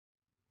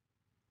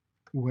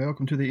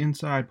Welcome to the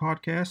Inside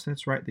Podcast.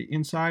 That's right, the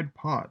Inside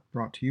Pod,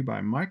 brought to you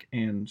by Mike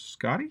and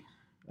Scotty.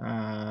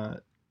 Uh,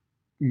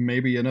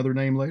 Maybe another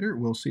name later.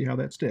 We'll see how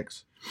that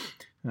sticks.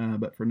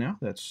 But for now,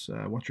 that's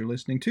what you're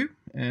listening to.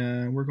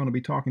 And we're going to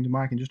be talking to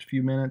Mike in just a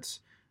few minutes.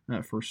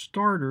 For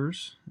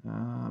starters,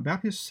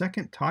 about his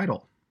second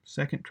title,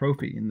 second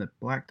trophy in the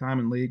Black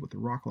Diamond League with the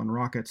Rockland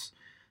Rockets.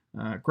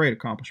 Great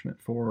accomplishment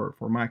for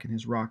Mike and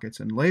his Rockets.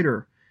 And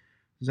later,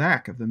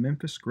 Zach of the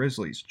Memphis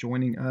Grizzlies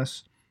joining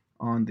us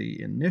on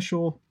the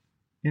initial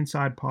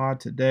Inside Pod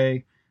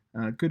today.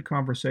 Good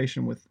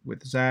conversation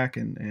with Zach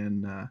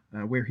and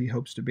where he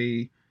hopes to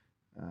be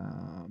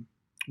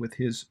with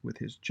his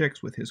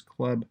Chicks, with his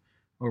club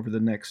over the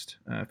next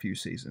few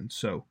seasons.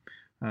 So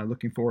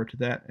looking forward to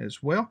that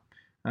as well.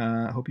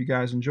 I hope you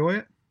guys enjoy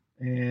it.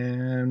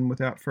 And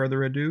without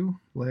further ado,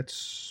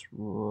 let's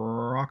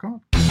rock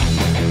on.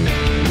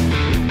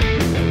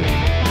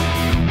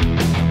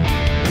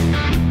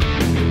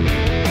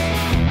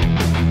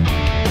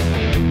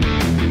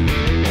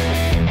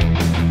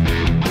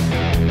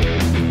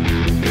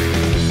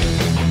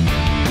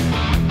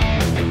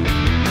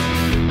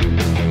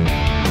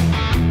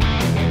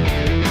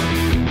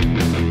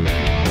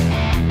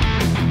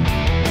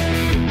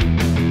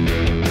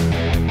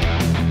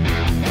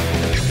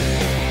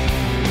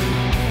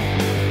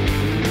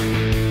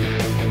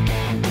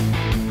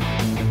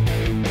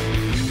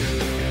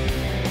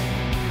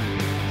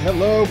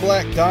 Hello,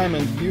 Black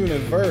Diamond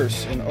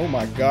Universe, and oh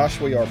my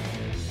gosh, we are,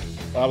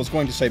 I was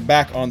going to say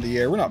back on the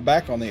air. We're not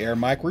back on the air,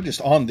 Mike. We're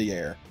just on the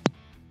air.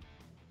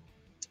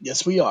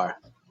 Yes, we are.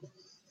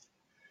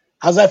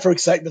 How's that for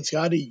excitement,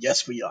 Scotty?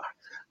 Yes, we are.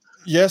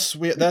 Yes,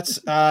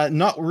 that's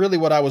not really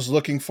what I was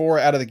looking for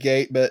out of the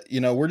gate, but,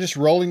 we're just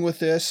rolling with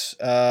this,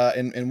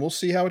 and we'll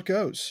see how it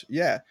goes.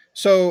 Yeah.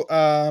 So,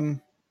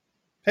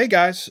 hey,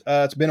 guys,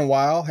 it's been a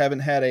while. Haven't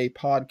had a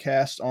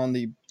podcast on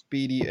the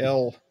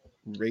BDL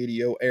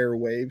radio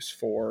airwaves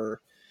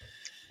for,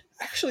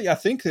 actually, I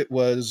think it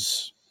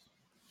was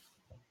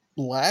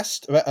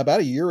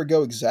about a year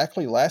ago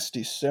exactly, last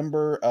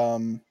December.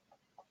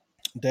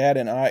 Dad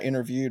and I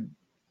interviewed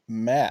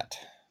Matt,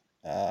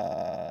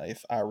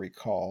 if I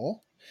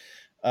recall.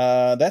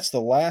 That's the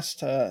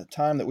last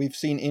time that we've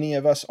seen any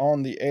of us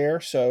on the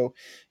air. So,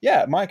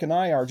 yeah, Mike and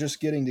I are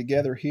just getting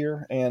together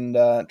here and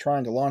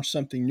trying to launch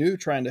something new,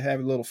 trying to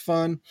have a little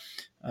fun.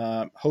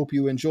 Hope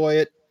you enjoy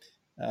it.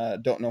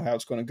 Don't know how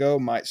it's going to go.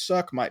 Might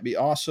suck, might be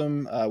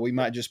awesome. We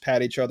might just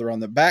pat each other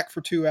on the back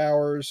for 2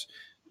 hours.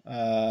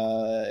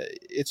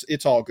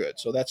 It's all good.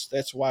 So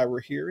that's why we're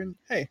here. And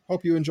hey,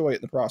 hope you enjoy it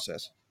in the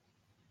process.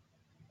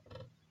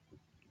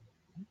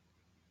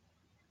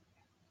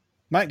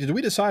 Mike, did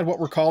we decide what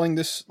we're calling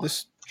this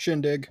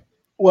shindig?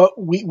 Well,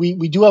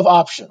 we do have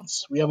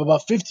options. We have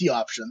about 50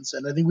 options,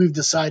 and I think we've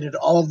decided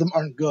all of them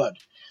aren't good.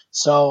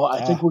 So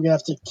I think we're going to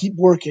have to keep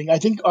working. I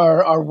think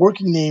our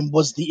working name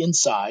was The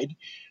Inside,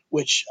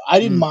 which I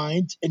didn't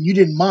mind, and you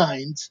didn't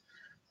mind,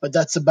 but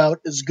that's about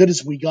as good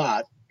as we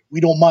got.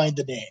 We don't mind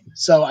the name.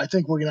 So I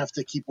think we're going to have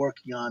to keep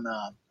working on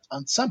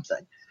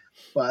something.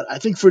 But I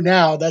think for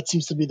now, that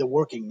seems to be the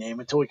working name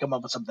until we come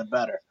up with something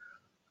better.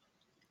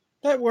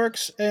 That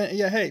works.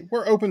 Yeah, hey,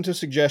 we're open to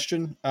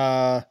suggestion.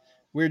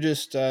 We're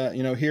just,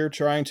 here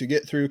trying to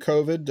get through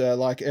COVID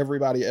like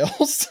everybody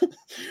else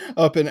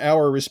up in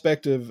our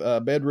respective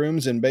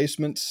bedrooms and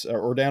basements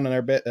or down in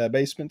our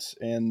basements.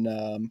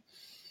 And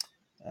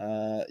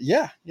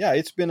yeah,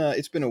 it's been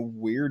a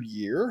weird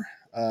year,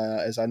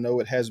 as I know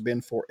it has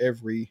been for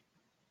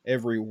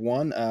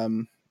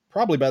everyone.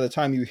 Probably by the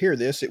time you hear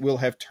this, it will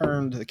have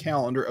turned the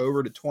calendar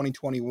over to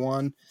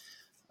 2021.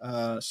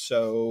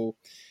 So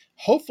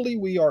hopefully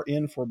we are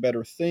in for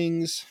better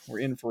things. We're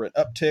in for an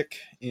uptick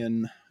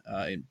in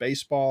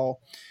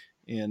baseball,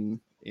 in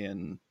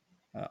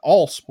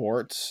all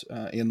sports,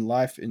 in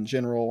life in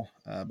general.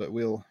 But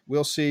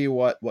we'll see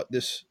what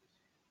this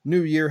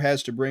new year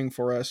has to bring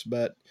for us.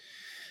 But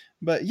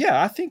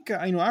yeah, I think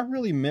I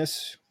really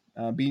miss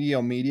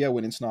BDL media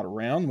when it's not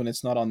around, when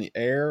it's not on the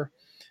air.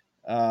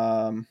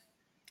 I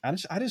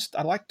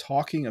like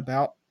talking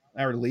about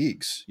our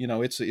leagues.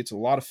 It's a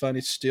lot of fun.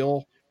 It's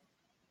still,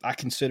 I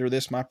consider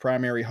this my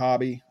primary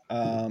hobby.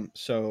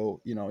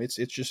 So it's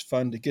just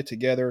fun to get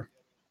together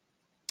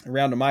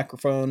around a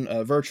microphone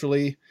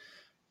virtually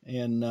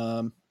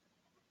and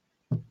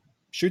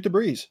shoot the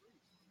breeze.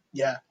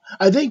 Yeah,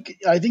 I think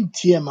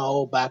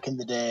TMO back in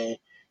the day,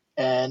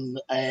 and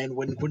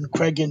when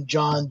Craig and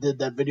John did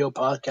that video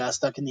podcast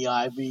stuck in the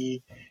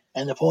Ivy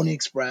and the Pony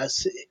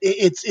Express,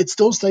 it's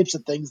those types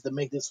of things that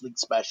make this league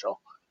special.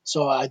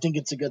 So I think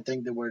it's a good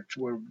thing that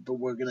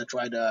we're gonna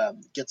try to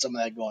get some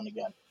of that going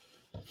again.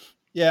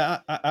 Yeah,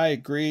 I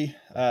agree.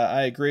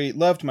 I agree.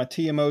 Loved my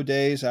TMO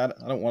days. I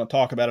don't want to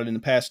talk about it in the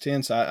past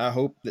tense. I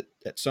hope that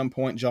at some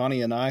point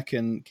Johnny and I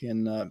can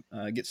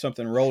get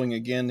something rolling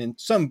again in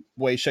some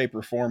way, shape,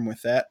 or form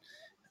with that.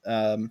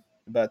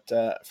 But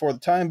for the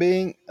time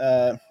being,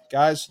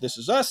 guys, this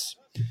is us,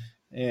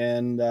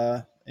 and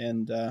we're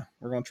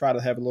going to try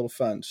to have a little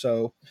fun.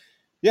 So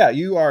Yeah,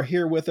 you are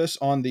here with us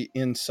on the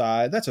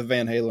inside. That's a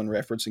Van Halen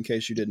reference in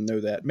case you didn't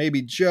know that.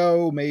 Maybe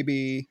Joe,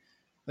 maybe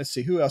let's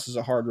see, who else is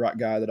a hard rock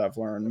guy that I've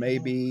learned?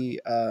 Maybe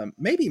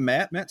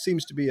Matt. Matt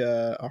seems to be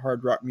a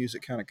hard rock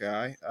music kind of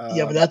guy.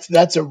 Yeah, but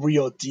that's a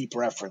real deep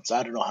reference.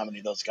 I don't know how many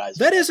of those guys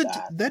would That get is a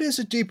that. that is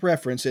a deep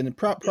reference, and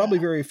Yeah, probably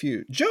very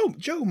few. Joe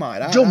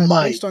might. Joe I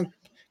might. based on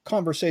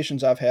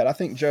conversations I've had, I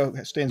think Joe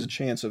stands a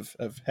chance of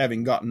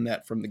having gotten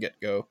that from the get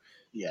go.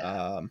 Yeah,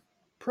 Um,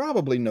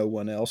 Probably no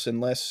one else,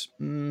 unless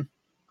no,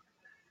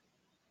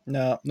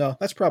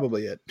 that's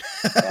probably it.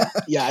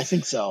 yeah. I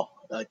think so.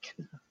 Like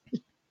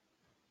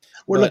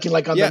we're But looking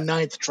like on the yeah,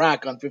 ninth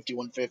track on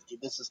 5150.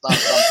 This is not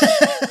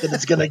something that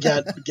is gonna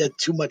get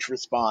too much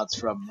response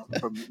from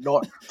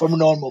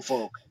normal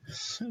folk.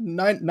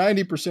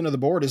 90% of the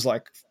board is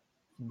like,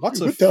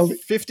 what's a What the hell?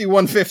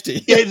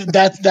 5150? Yeah,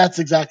 that's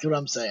exactly what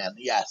I'm saying.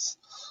 Yes,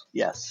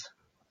 yes,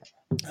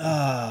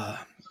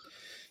 Ah,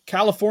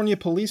 California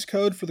Police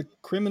Code for the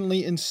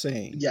criminally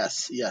insane.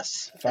 yes.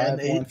 And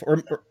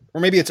 514,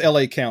 or maybe it's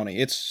L.A. County.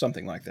 It's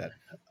something like that.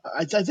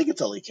 I think it's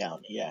LA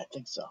County. Yeah, I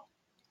think so.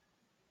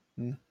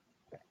 Hmm.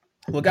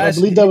 Well, And I guys,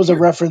 believe that was a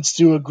reference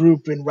to a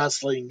group in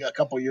wrestling a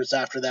couple years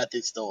after that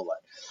they stole it.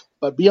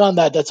 But beyond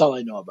that, that's all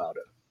I know about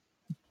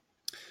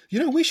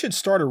it. we should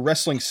start a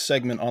wrestling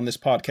segment on this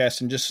podcast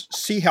and just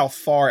see how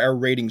far our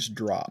ratings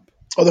drop.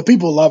 Oh, the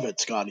people love it,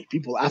 Scotty.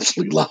 People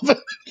absolutely love it.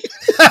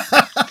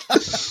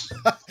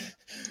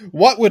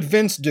 What would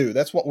Vince do?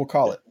 That's what we'll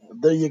call it.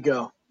 There you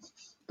go.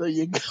 There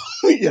you go.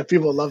 Yeah,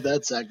 people love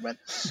that segment.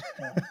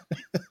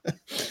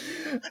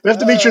 We have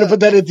to make sure to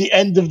put that at the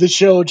end of the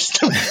show just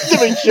to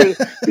make sure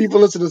people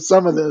listen to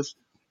some of this.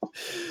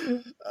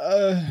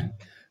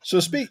 So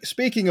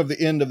speaking of the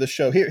end of the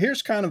show,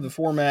 here's kind of the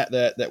format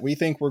that we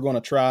think we're going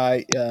to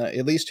try,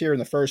 at least here in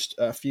the first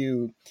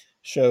few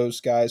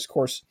shows, guys. Of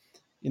course,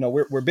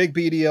 we're big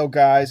BDL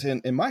guys,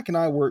 and Mike and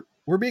I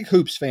we're big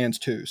hoops fans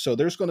too. So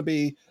there's going to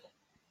be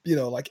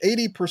like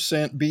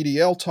 80%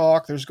 BDL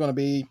talk. There's going to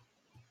be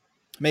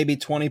maybe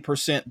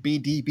 20%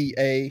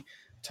 BDBA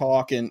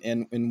talk,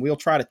 and we'll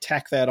try to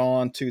tack that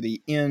on to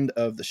the end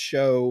of the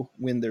show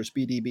when there's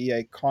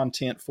BDBA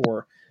content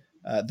for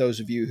those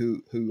of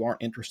you who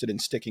aren't interested in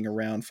sticking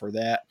around for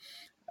that.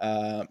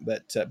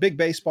 But big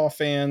baseball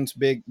fans,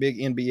 big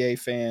NBA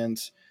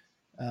fans.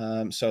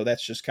 So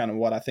that's just kind of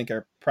what I think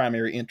our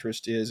primary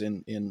interest is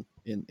in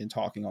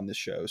talking on this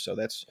show. So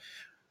that's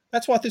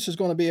what this is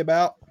going to be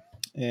about.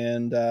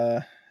 And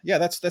yeah,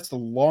 that's the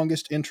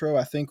longest intro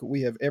I think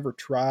we have ever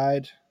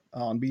tried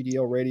on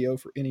BDL radio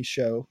for any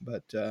show.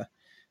 But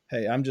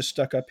hey, I'm just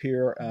stuck up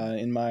here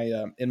in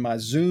my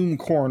Zoom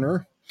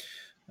corner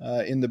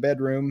in the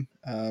bedroom,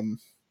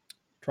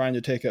 trying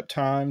to take up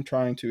time,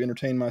 trying to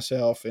entertain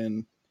myself.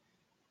 And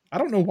I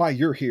don't know why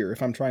you're here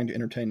if I'm trying to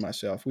entertain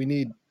myself.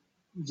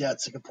 Yeah,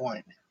 it's a good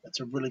point. That's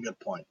a really good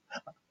point.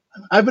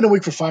 I've been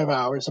awake for 5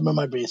 hours. I'm in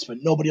my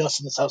basement. Nobody else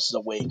in this house is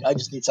awake. I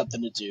just need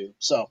something to do.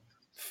 So,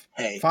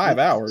 hey, 5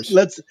 hours.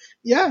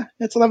 Yeah,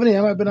 it's 11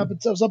 a.m. I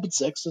was up at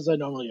 6 as I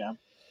normally am.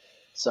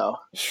 So,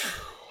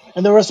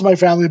 and the rest of my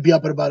family would be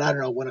up at about, I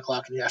don't know, 1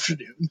 o'clock in the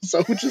afternoon.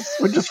 So, which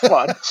is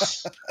fun.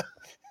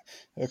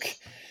 Okay.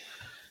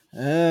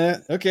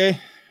 Okay.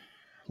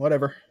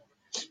 Whatever.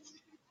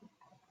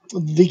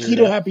 The key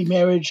to happy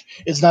marriage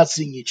is not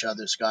seeing each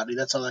other, Scotty.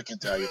 That's all I can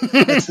tell you.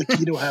 That's the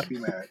key to happy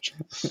marriage.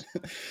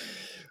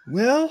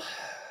 Well,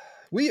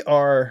 we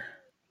are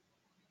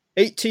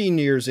 18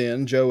 years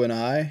in, Joe and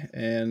I,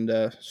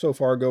 and so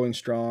far going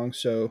strong.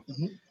 So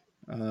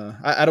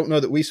I don't know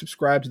that we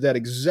subscribe to that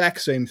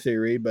exact same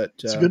theory, but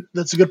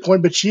that's a good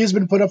point. But she has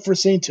been put up for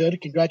sainthood.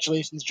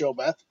 Congratulations, Joe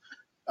Beth.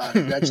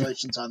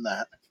 Congratulations on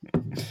that.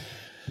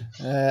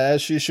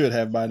 As she should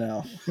have by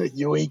now.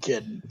 You ain't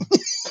kidding.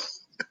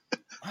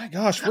 My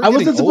gosh, I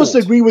wasn't supposed to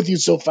agree with you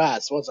so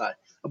fast, was I?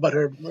 About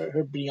her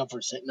being up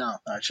for saint? No,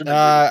 I shouldn't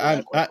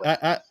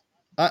have.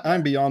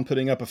 I'm beyond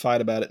putting up a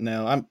fight about it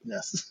now.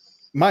 Yes.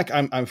 Mike,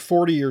 I'm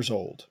 40 years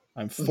old.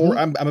 I'm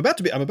about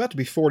to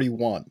be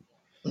 41.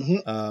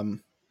 Mm-hmm.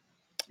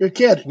 You're a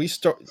kid. We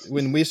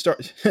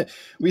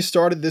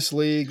started this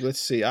league. Let's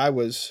see. I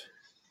was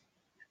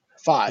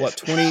 5. What,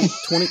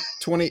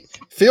 20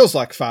 feels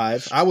like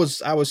 5. I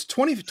was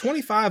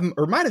 25,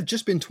 or might have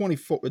just been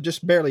 24,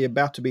 just barely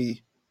about to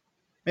be,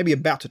 maybe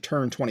about to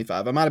turn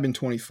 25. I might have been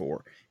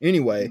 24.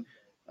 Anyway,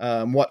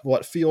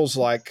 what feels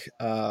like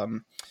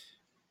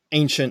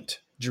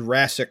ancient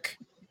Jurassic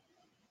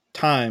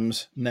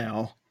times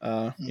now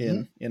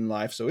in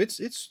life. So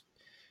it's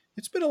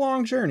been a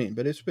long journey,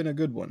 but it's been a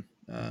good one.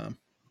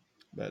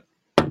 But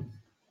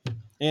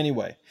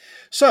anyway,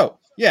 so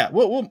yeah,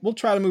 we'll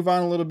try to move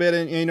on a little bit,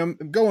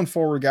 and going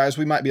forward, guys,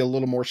 we might be a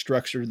little more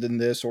structured than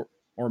this,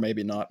 or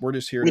maybe not. We're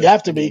just here. We'd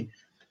have to be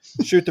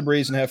shoot the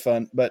breeze and have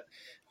fun, but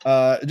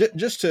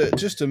just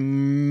to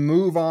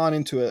move on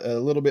into a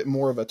little bit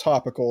more of a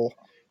topical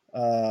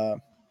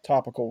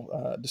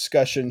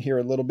discussion here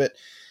a little bit.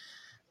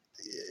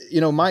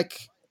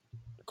 Mike,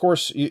 of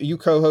course, you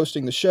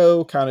co-hosting the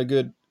show, kind of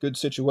good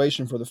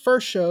situation for the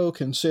first show,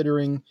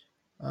 considering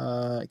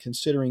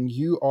considering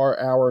you are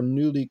our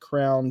newly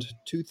crowned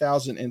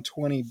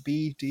 2020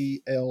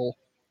 BDL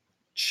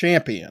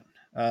champion.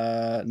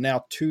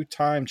 Now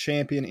two-time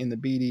champion in the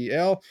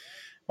BDL.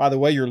 By the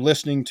way, you're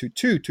listening to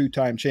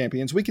two-time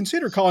champions. We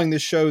consider calling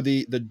this show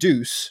the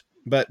Deuce,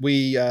 but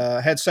we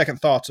had second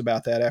thoughts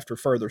about that after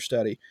further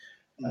study.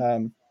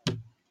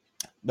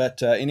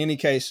 But in any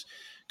case,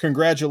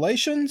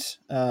 congratulations.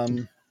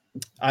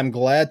 I'm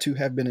glad to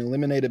have been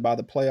eliminated by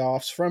the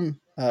playoffs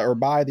or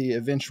by the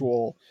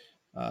eventual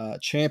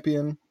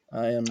champion.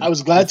 I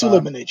was glad to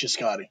eliminate you,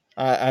 Scotty.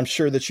 I'm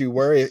sure that you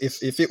were.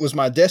 If it was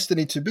my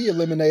destiny to be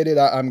eliminated,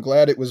 I'm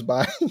glad it was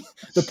by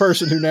the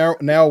person who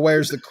now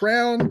wears the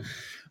crown.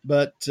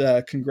 But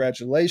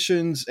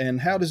congratulations. And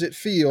how does it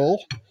feel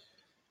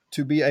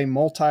to be a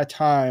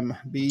multi-time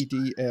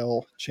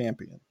BDL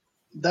champion?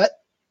 That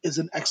is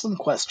an excellent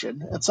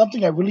question. It's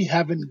something I really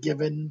haven't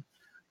given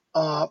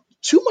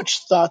too much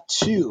thought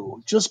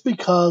to, just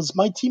because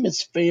my team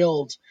has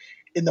failed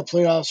in the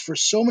playoffs for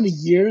so many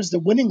years. The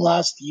winning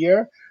last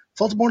year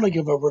felt more like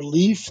of a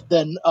relief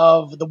than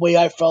of the way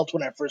I felt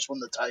when I first won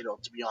the title,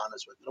 to be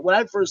honest with you. When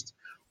I first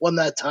won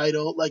that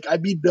title, like I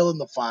beat Bill in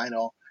the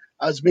final,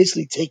 I was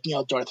basically taking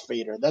out Darth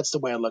Vader. That's the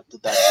way I looked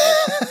at that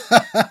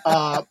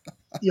title.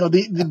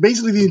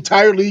 Basically the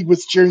entire league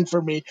was cheering for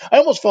me. I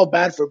almost felt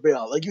bad for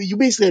Bill. Like you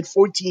basically had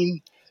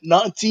 14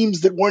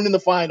 teams that weren't in the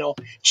final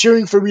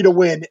cheering for me to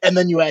win, and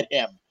then you had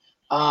him.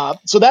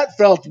 So that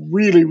felt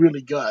really,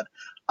 really good.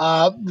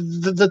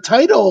 The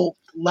title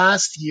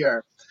last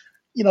year,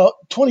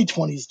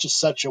 2020 is just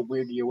such a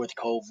weird year with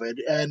COVID.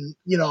 And,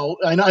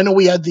 I know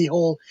we had the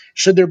whole,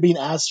 should there be an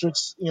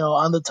asterisk,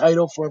 on the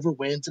title for whoever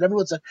wins? And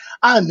everyone said,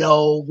 I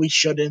know we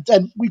shouldn't.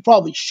 And we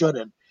probably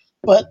shouldn't.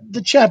 But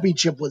the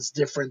championship was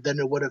different than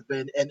it would have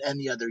been in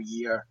any other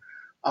year.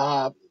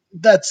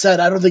 That said,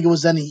 I don't think it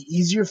was any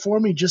easier for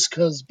me just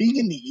because being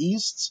in the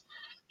East,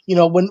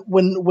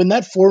 when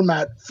that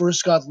format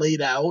first got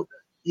laid out,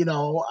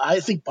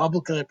 I think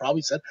publicly I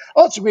probably said,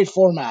 "Oh, it's a great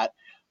format."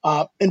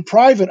 In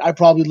private, I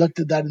probably looked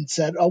at that and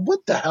said, "Oh,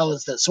 what the hell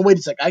is this?" So wait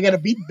a second, I got to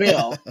beat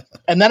Bill,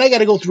 and then I got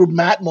to go through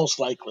Matt most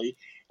likely,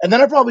 and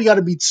then I probably got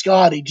to beat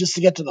Scotty just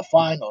to get to the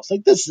finals.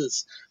 Like this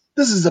is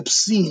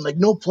obscene. Like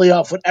no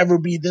playoff would ever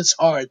be this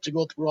hard to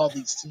go through all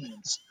these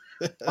teams.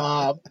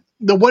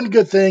 The one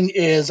good thing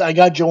is I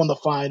got Joe in the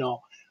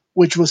final,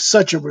 which was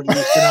such a relief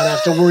to not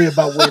have to worry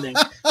about winning.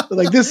 But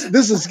like this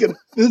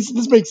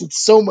makes it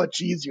so much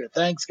easier.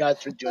 Thanks,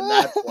 guys, for doing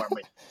that for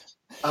me.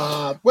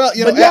 Well,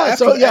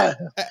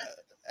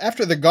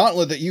 after the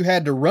gauntlet that you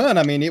had to run,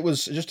 I mean, it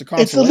was just a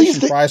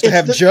consolation prize to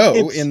have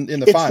Joe in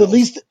the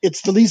finals.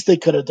 It's the least they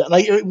could have done.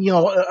 Like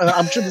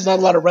I'm sure there's not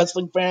a lot of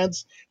wrestling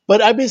fans,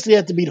 but I basically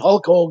had to beat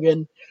Hulk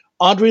Hogan,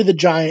 Andre the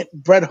Giant,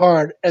 Bret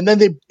Hart, and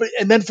then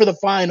for the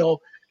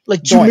final,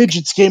 like two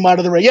midgets came out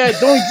of the ring. Yeah,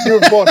 Doink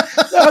 0-4.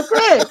 Oh,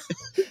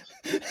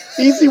 great.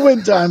 Easy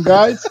win time,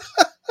 guys.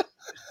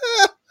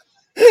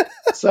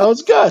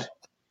 Sounds good.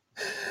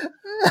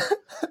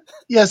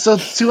 Yeah, so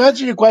to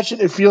answer your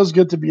question, it feels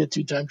good to be a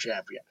two-time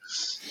champion.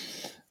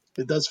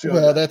 It does feel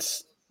good. Well,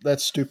 that's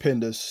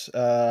stupendous.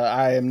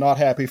 I am not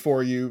happy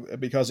for you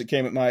because it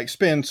came at my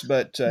expense,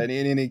 but in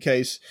any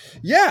case,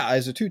 yeah,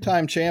 as a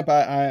two-time champ,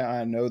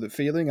 I know the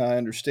feeling. I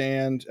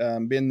understand.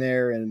 Been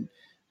there, and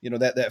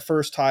that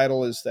first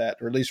title is that,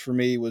 or at least for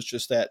me, was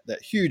just that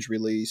huge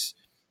release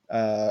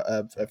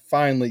of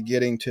finally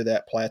getting to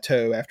that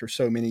plateau after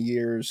so many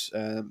years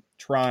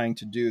trying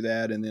to do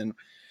that, and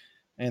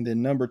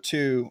then number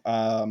two.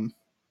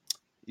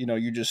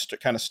 You just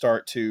kind of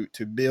start to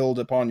build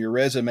upon your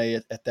resume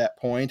at that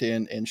point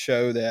and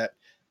show that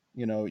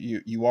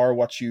you are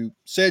what you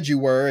said you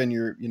were, and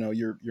you're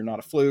not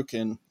a fluke,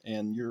 and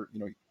you're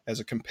as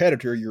a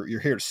competitor you're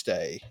here to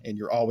stay, and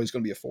you're always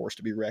going to be a force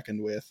to be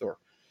reckoned with, or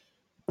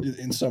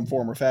in some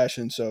form or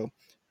fashion. So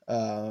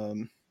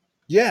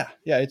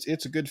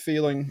it's a good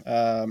feeling.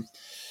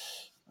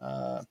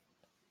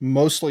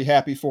 Mostly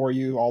happy for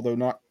you, although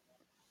not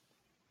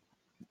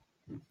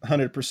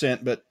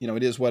 100%, but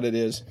it is what it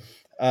is.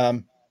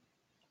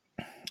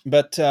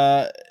 But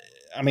I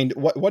mean,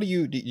 what do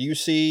you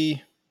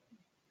see?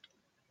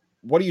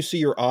 What do you see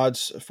your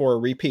odds for a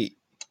repeat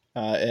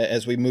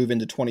as we move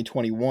into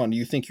 2021? Do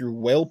you think you're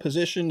well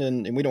positioned?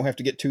 And we don't have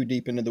to get too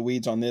deep into the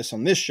weeds on this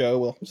show.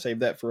 We'll save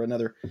that for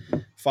another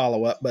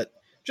follow up. But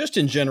just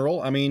in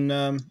general, I mean,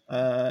 do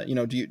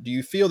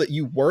you feel that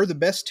you were the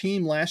best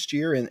team last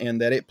year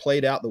and that it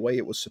played out the way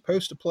it was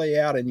supposed to play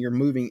out, and you're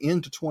moving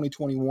into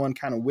 2021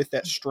 kind of with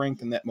that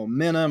strength and that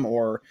momentum,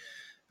 or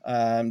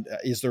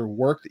is there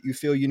work that you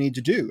feel you need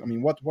to do? I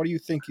mean, what do you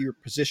think your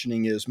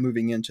positioning is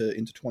moving into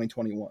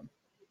 2021?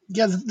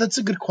 Yeah, that's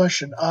a good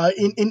question.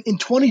 In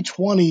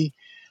 2020,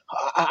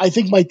 I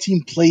think my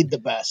team played the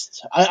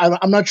best.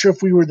 I'm not sure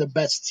if we were the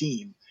best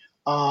team.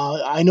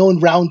 I know in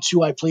round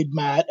 2 I played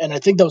Matt, and I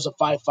think that was a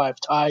 5-5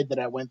 tie that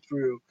I went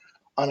through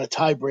on a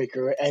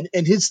tiebreaker.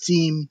 And his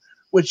team,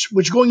 which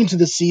going into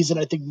the season,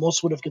 I think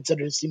most would have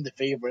considered his team the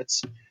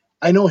favorites.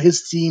 I know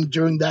his team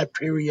during that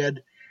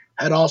period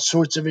had all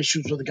sorts of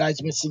issues with the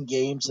guys missing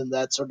games and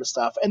that sort of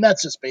stuff. And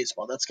that's just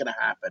baseball. That's going to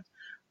happen.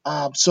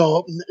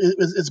 So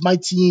is my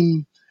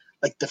team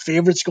like the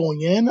favorites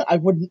going in? I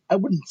wouldn't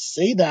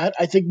say that.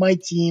 I think my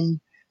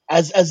team,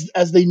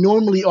 as they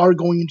normally are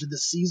going into the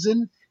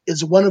season,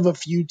 is one of a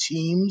few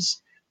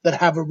teams that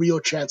have a real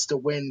chance to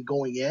win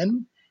going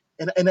in.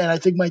 And I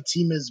think my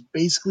team has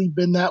basically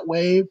been that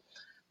way,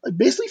 like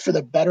basically for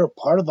the better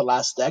part of the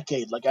last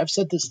decade. Like I've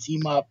set this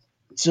team up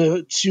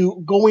to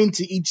go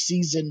into each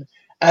season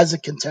as a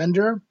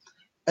contender,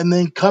 and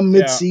then come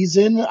Yeah,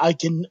 mid-season, I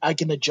can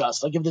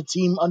adjust. Like if the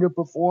team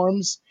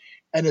underperforms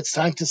and it's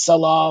time to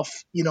sell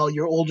off,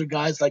 your older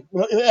guys. Like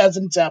as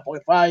an example,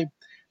 if I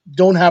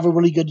don't have a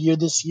really good year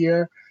this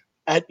year,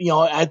 at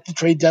the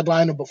trade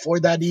deadline or before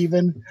that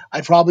even,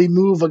 I'd probably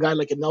move a guy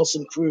like a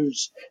Nelson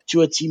Cruz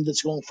to a team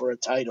that's going for a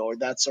title or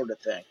that sort of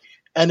thing.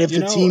 And if you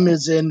the know, team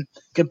is in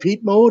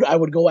compete mode, I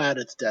would go at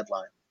its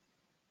deadline.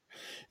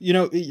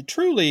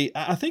 truly,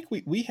 I think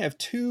we have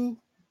two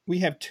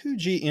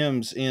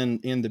GMs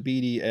in the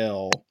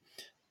BDL,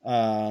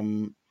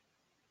 um,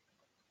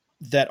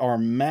 that are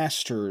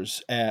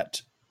masters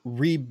at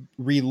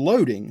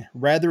reloading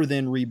rather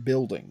than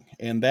rebuilding,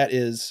 and that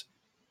is,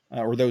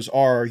 or those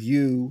are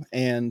you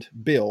and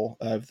Bill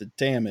of the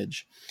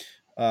Damage.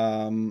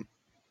 Um,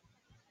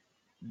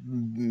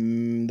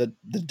 the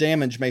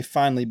damage may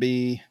finally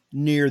be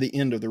near the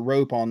end of the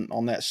rope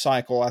on that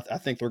cycle. I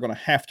think they're going to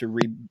have to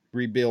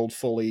rebuild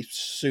fully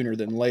sooner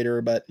than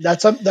later. But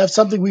That's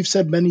something we've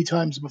said many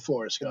times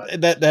before, Scotty.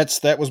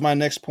 that was my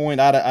next point.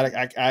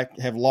 I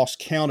have lost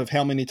count of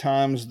how many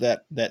times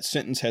that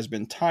sentence has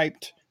been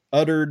typed,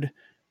 uttered,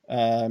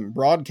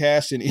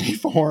 broadcast in any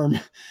form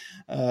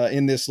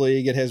in this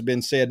league. It has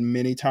been said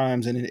many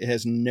times, and it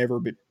has never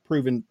been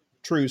proven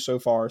true so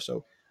far.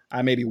 So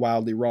I may be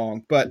wildly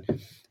wrong, but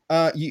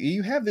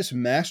you have this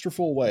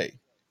masterful way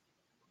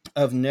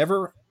of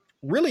never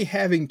really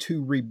having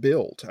to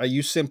rebuild.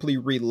 You simply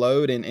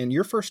reload, and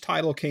your first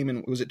title came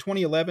in, was it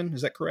 2011?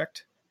 Is that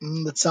correct?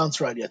 That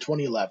sounds right. Yeah,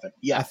 2011. I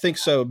Yeah. think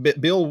so.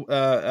 Bill,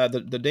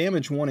 the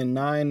Damage won in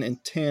 9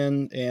 and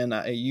 10, and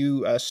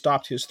you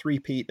stopped his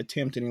three-peat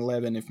attempt in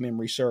 11, if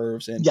memory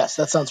serves. And Yes,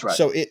 that sounds right.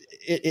 so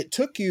it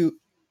took you.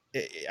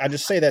 I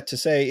just say that to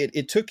say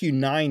it took you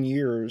 9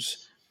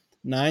 years,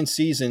 9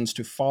 seasons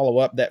to follow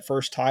up that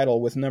first title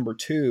with number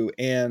two.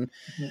 And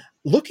Mhm.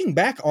 looking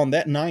back on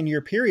that 9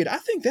 year period, I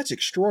think that's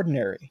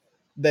extraordinary.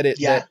 That it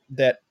Yeah.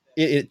 that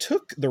that it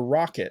took the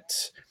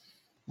Rockets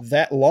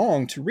that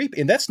long to reap,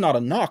 and that's not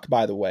a knock,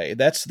 by the way.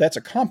 That's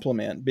a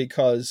compliment,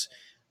 because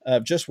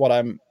of just what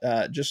I'm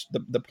just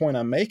the point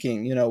I'm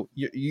making.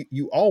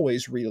 You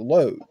always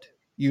reload.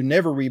 You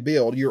never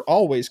rebuild. You're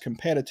always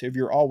competitive.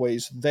 You're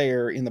always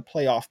there in the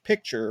playoff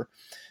picture.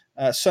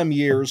 Some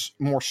years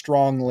more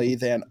strongly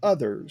than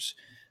others,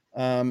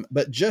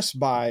 but just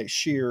by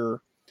sheer,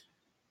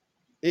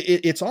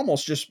 it's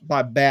almost just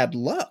by bad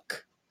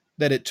luck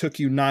that it took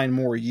you 9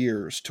 more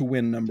years to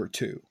win number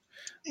two.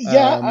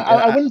 Yeah, And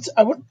I wouldn't.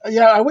 I would.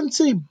 Yeah, I wouldn't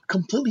say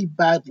completely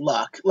bad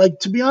luck. Like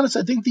to be honest,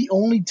 I think the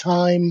only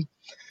time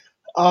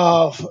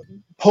uh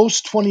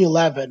post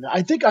 2011,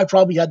 I think I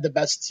probably had the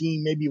best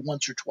team maybe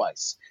once or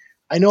twice.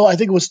 I know. I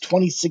think it was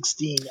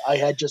 2016. I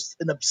had just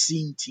an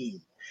obscene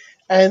team.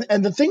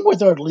 And the thing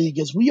with our league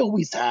is we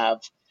always have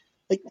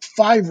like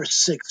five or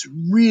six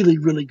really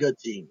really good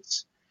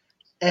teams.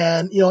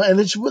 And and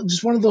it's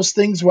just one of those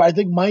things where I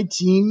think my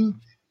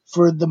team,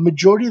 for the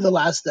majority of the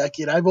last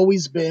decade, I've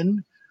always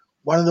been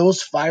one of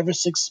those five or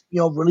six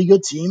really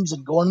good teams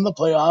and going in the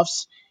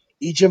playoffs.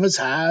 Each of us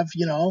have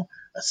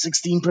a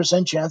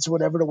 16% chance or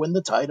whatever to win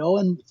the title,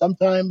 and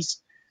sometimes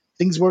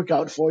things work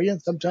out for you,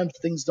 and sometimes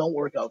things don't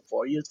work out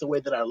for you. It's the way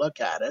that I look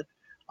at it.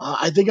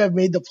 I think I've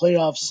made the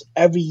playoffs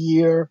every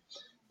year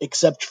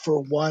except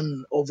for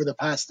one over the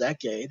past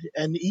decade,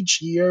 and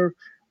each year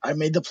I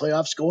made the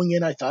playoffs. Going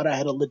in, I thought I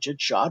had a legit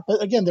shot.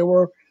 But again, there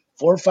were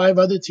four or five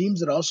other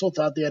teams that also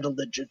thought they had a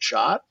legit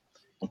shot.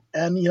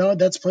 And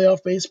that's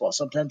playoff baseball.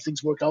 Sometimes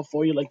things work out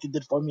for you, like they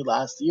did for me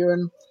last year,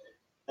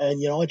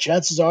 and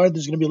chances are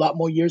there's going to be a lot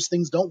more years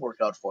things don't work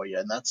out for you,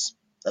 and that's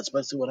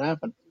basically what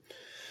happened.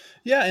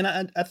 yeah,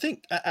 and I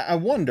think I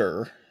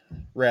wonder,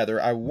 rather,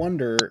 I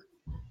wonder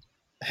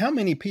how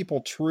many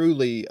people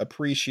truly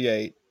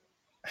appreciate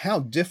how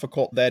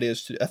difficult that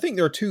is to. I think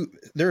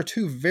there are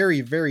two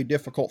very very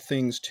difficult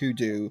things to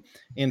do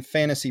in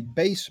fantasy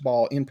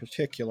baseball in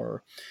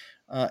particular,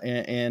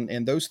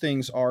 and those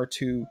things are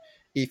to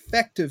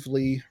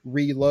effectively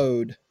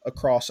reload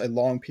across a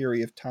long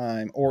period of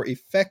time, or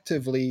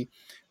effectively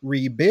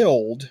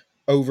rebuild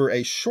over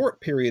a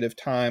short period of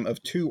time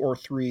of 2 or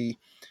 3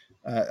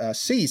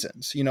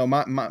 seasons.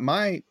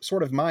 My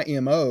sort of my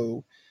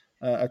mo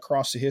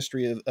across the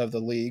history of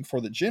the league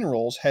for the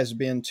generals has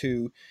been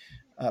to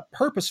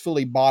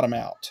purposefully bottom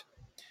out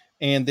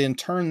and then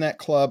turn that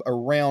club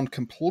around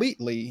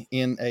completely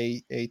in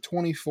a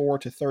 24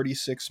 to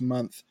 36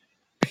 month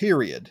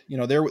period.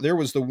 There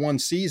was the one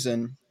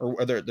season,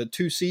 or the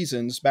 2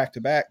 seasons back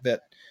to back,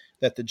 that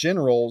the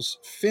Generals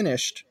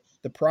finished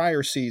the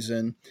prior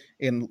season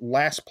in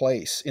last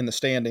place in the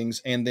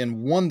standings and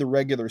then won the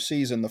regular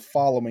season the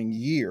following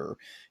year,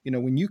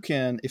 when you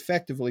can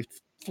effectively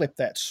flip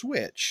that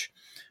switch,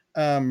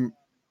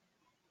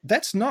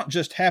 that's not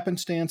just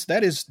happenstance.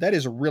 That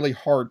is a really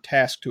hard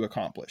task to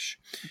accomplish.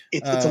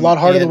 It's a lot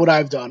harder than And what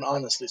I've done,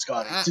 honestly,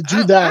 Scotty. To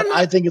do I'm that,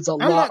 I not. think it's a I'm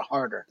lot not.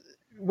 harder.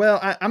 Well,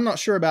 I'm not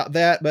sure about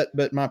that,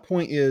 but my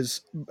point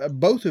is,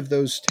 both of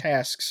those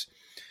tasks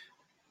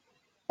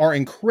are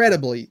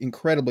incredibly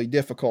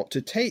difficult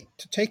to take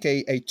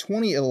a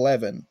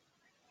 2011,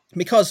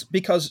 because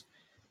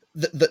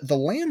the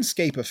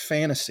landscape of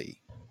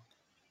fantasy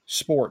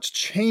sports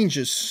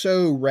changes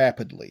so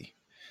rapidly.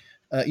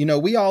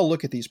 We all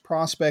look at these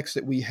prospects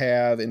that we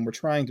have, and we're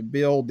trying to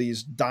build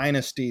these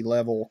dynasty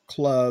level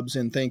clubs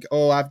and think,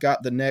 oh, I've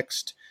got the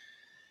next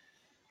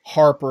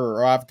Harper,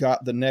 or I've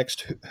got the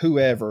next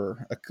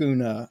whoever,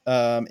 Acuna,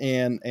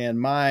 and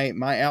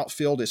my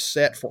outfield is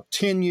set for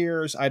 10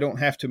 years. I don't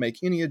have to make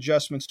any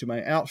adjustments to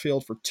my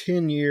outfield for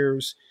 10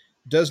 years.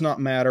 Does not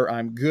matter.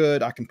 I'm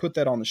good. I can put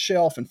that on the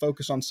shelf and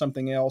focus on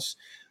something else.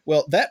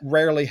 Well, that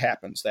rarely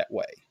happens that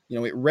way.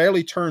 It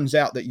rarely turns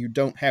out that you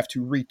don't have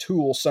to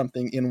retool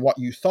something in what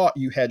you thought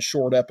you had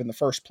shored up in the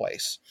first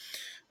place.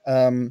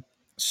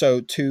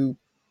 So to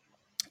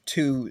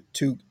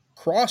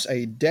cross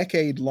a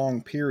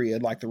decade-long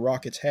period like the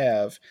Rockets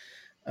have,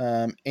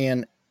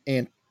 and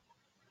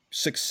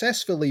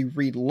successfully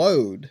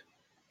reload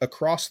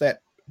across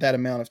that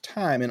amount of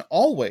time, and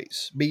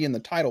always be in the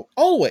title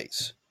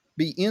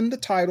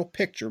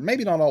picture.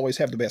 Maybe not always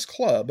have the best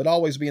club, but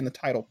always be in the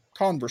title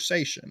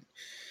conversation.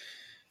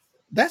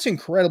 That's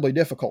incredibly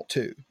difficult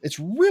too. It's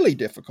really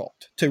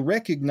difficult to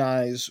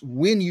recognize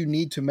when you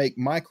need to make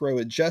micro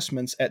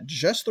adjustments at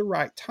just the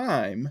right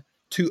time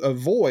to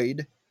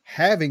avoid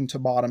having to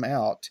bottom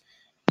out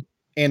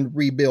and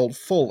rebuild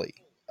fully.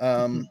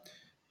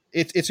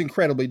 It's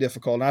incredibly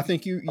difficult, and I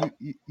think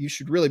you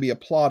should really be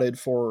applauded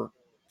for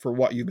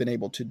what you've been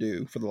able to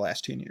do for the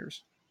last 10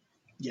 years.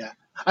 Yeah,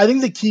 I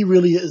think the key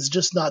really is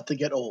just not to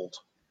get old.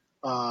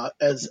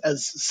 As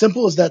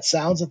simple as that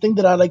sounds, the thing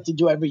that I like to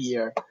do every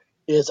year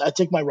is I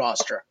take my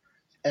roster,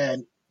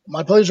 and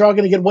my players are all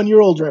going to get 1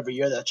 year older every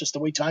year. That's just the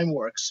way time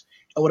works.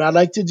 And what I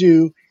like to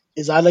do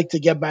is I like to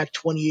get back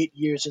 28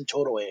 years in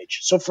total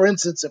age. So, for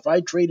instance, if I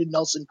traded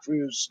Nelson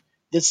Cruz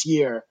this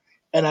year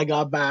and I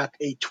got back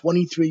a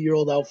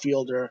 23-year-old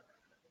outfielder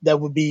that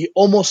would be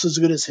almost as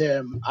good as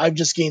him, I've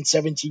just gained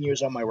 17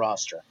 years on my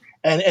roster.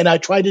 And I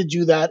try to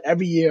do that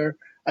every year.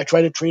 I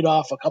try to trade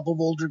off a couple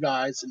of older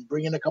guys and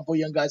bring in a couple of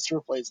young guys to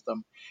replace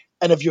them.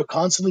 And if you're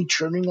constantly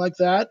churning like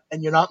that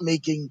and you're not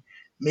making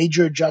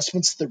major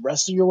adjustments to the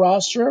rest of your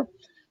roster,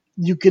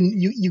 you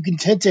can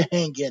tend to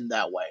hang in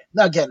that way.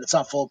 Now again, it's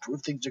not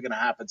foolproof. Things are going to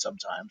happen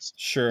sometimes. But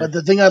Sure.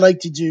 the thing I like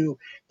to do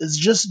is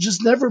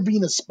just never be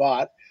in a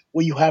spot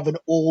where you have an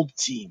old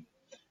team,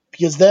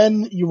 because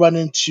then you run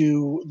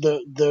into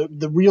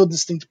the real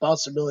distinct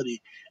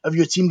possibility of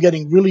your team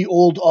getting really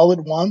old all at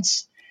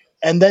once,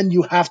 and then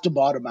you have to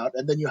bottom out,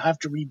 and then you have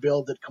to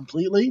rebuild it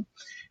completely,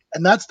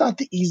 and that's not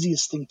the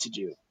easiest thing to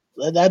do.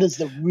 That is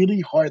the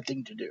really hard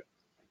thing to do.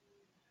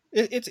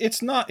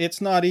 It's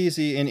not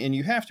easy, and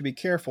you have to be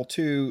careful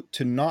to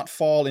not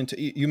fall into.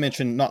 You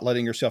mentioned not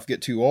letting yourself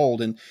get too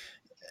old, and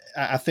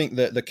I think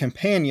that the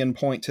companion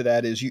point to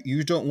that is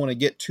you don't want to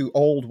get too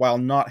old while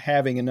not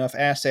having enough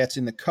assets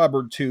in the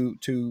cupboard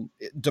to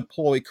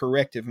deploy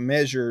corrective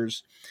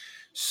measures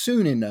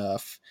soon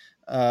enough.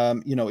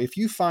 If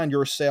you find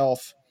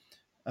yourself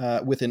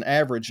with an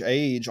average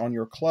age on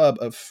your club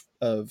of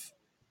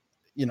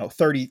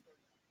 30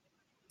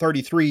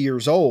 33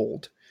 years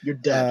old, You're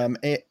dead.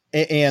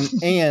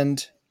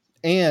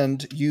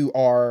 and you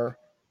are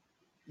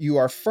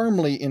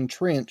firmly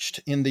entrenched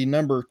in the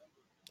number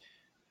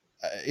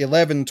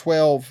 11,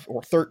 12,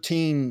 or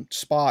 13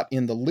 spot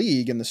in the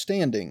league, in the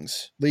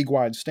standings,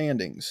 league-wide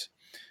standings.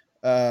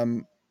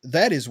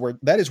 That is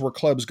where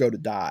clubs go to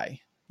die.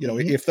 Hmm.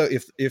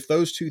 If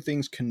those two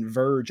things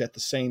converge at the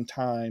same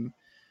time,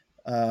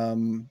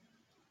 um,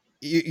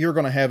 you're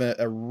going to have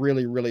a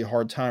really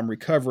hard time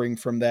recovering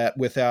from that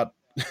without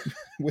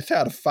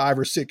without a 5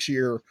 or 6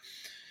 year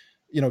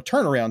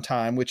turnaround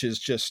time, which is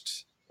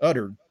just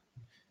utter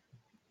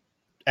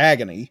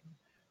agony.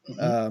 Hmm.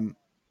 Um,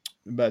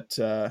 but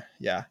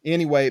yeah.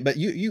 Anyway, but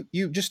you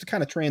just to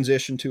kind of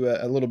transition to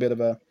a little bit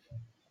of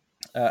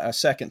a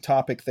second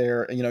topic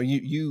there.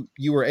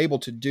 You were able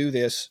to do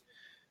this,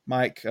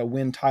 Mike,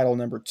 win title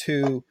number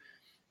 2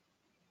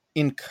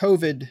 in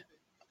COVID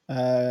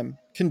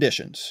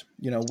conditions.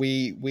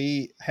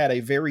 We had a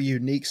very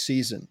unique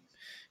season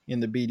in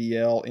the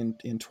BDL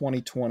in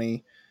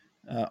 2020,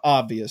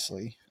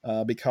 obviously,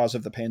 because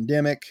of the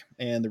pandemic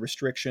and the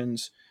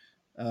restrictions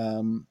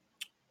um,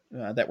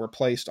 that were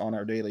placed on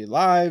our daily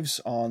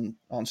lives, on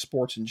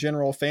sports in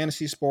general,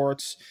 fantasy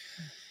sports.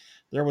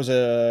 There was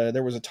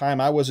a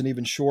time I wasn't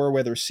even sure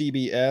whether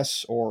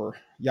CBS or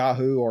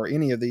Yahoo or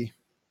any of the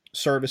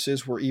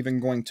services were even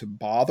going to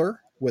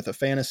bother with a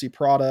fantasy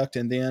product.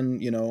 And then,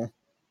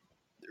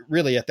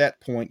 really at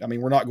that point, I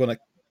mean, we're not going to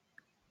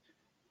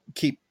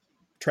keep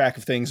track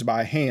of things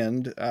by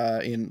hand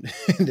in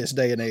in this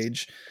day and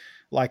age,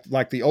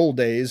 like the old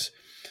days.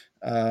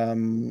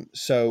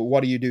 So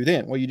what do you do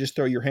then? Well, you just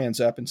throw your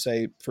hands up and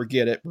say,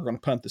 "Forget it. We're going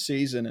to punt the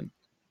season." And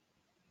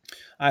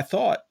I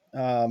thought.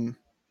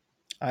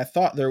 I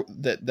thought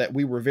that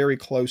we were very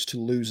close to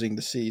losing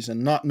the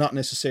season. Not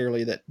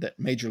necessarily that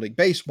Major League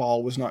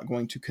Baseball was not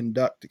going to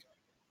conduct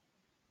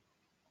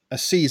a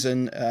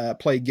season,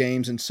 play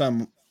games in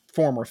some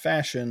form or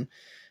fashion,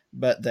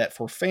 but that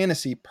for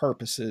fantasy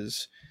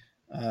purposes,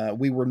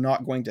 we were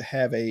not going to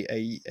have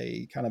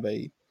a kind of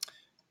a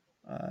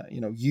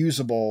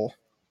usable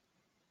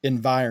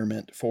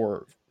environment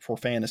for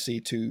fantasy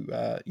to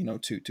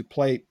to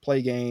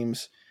play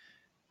games,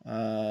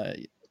 uh,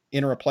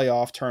 enter a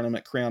playoff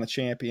tournament, crown a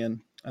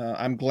champion.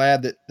 I'm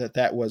glad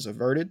that was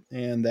averted,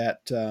 and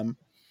that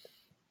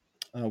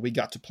we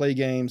got to play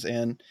games.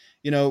 And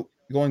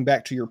going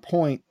back to your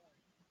point,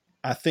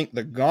 I think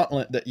the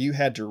gauntlet that you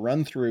had to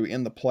run through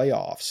in the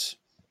playoffs,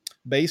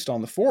 based on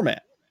the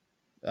format,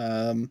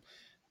 um,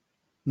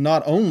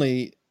 not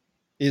only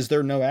is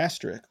there no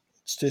asterisk,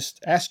 it's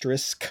just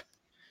asterisk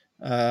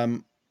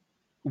um,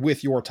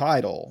 with your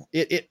title.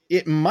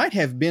 It might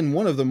have been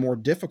one of the more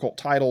difficult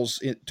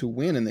titles to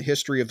win in the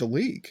history of the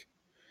league.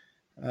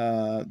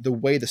 The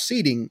way the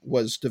seeding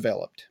was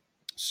developed.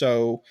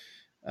 So,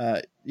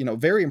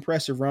 very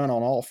impressive run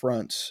on all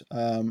fronts.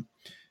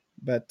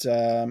 But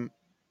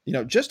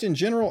just in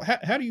general,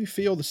 how do you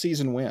feel the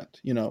season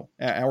went?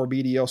 Our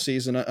BDL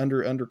season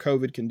under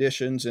COVID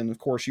conditions, and of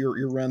course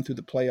your run through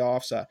the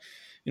playoffs.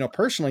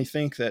 Personally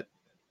think that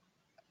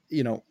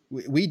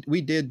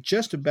we did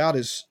just about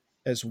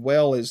as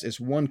well as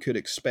one could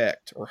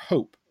expect or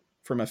hope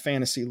from a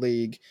fantasy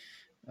league,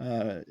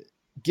 uh,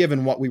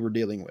 given what we were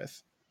dealing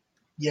with.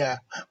 Yeah,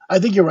 I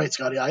think you're right,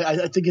 Scotty.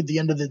 I think at the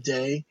end of the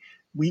day,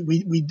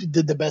 we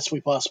did the best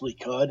we possibly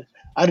could.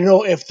 I don't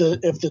know if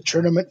the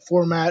tournament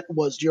format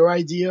was your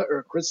idea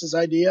or Chris's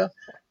idea,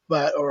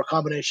 but or a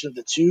combination of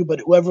the two. But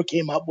whoever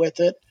came up with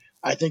it,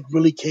 I think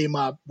really came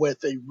up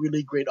with a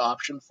really great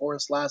option for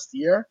us last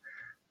year.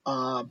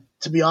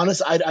 To be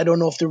honest, I don't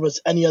know if there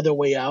was any other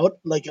way out.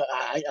 Like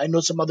I know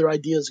some other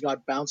ideas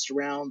got bounced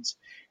around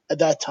at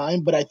that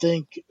time, but I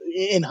think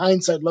in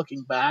hindsight,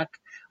 looking back,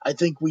 I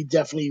think we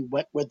definitely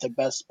went with the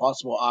best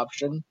possible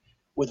option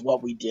with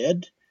what we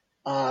did.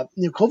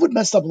 COVID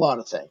messed up a lot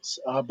of things.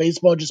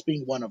 Baseball just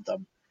being one of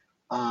them.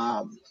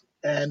 Um,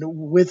 and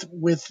with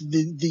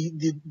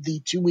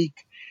the 2 week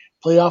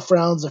playoff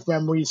rounds, if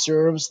memory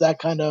serves, that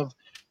kind of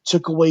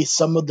took away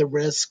some of the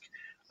risk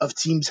of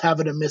teams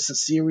having to miss a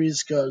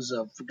series because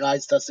of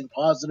guys testing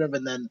positive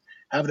and then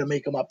having to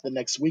make them up the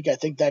next week. I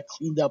think that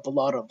cleaned up a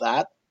lot of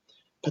that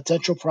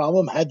potential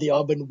problem. Had they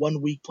all been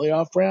 1 week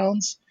playoff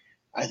rounds,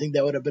 I think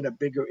that would have been a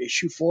bigger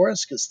issue for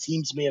us because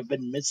teams may have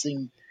been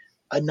missing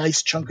a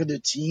nice chunk of their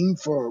team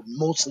for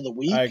most of the I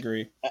week,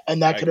 agree.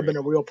 and that I could have agree.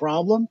 been a real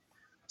problem.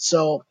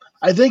 So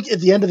I think at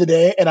the end of the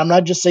day, and I'm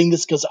not just saying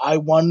this because I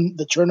won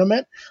the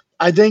tournament.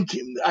 I think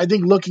I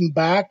think looking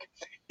back,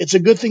 it's a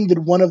good thing that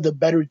one of the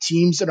better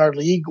teams in our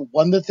league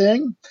won the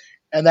thing,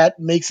 and that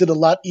makes it a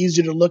lot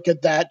easier to look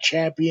at that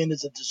champion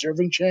as a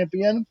deserving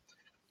champion.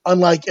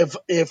 Unlike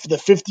if the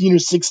 15 or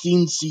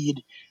 16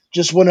 seed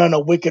just went on a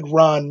wicked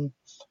run,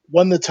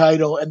 won the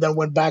title, and then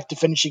went back to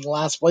finishing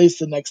last place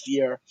the next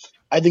year,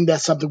 I think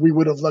that's something we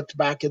would have looked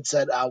back and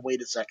said,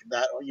 wait a second,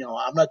 that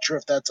I'm not sure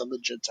if that's a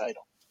legit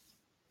title."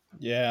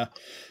 Yeah,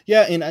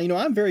 yeah, and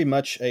I'm very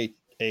much a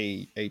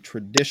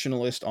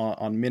traditionalist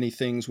on many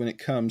things when it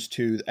comes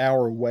to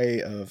our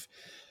way of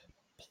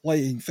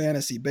playing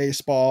fantasy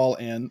baseball,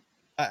 and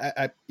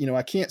I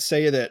can't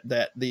say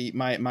that the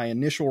my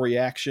initial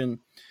reaction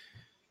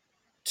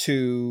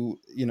to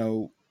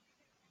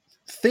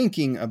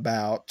thinking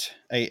about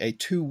a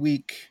 2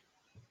 week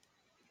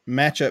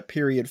matchup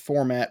period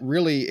format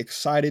really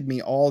excited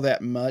me all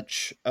that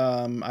much.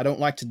 I don't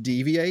like to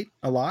deviate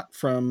a lot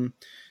from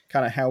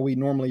kind of how we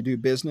normally do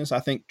business. I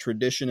think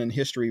tradition and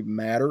history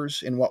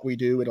matters in what we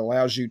do. It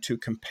allows you to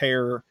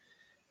compare,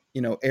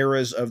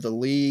 eras of the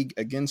league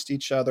against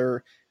each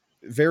other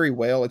very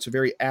well. It's a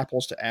very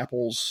apples to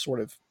apples sort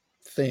of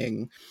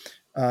thing.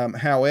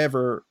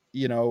 However,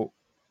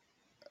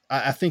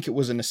 I think it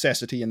was a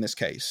necessity in this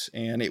case,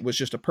 and it was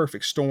just a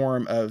perfect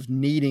storm of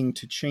needing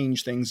to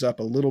change things up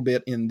a little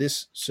bit in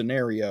this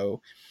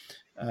scenario,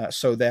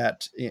 so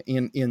that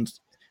in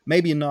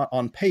maybe not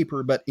on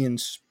paper but in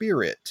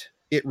spirit,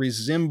 it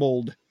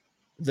resembled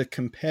the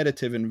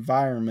competitive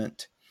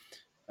environment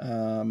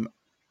um,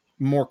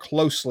 more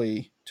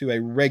closely to a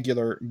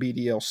regular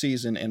BDL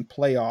season and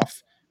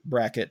playoff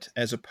bracket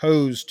as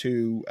opposed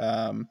to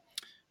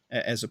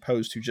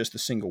just the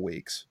single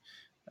weeks.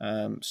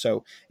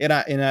 So,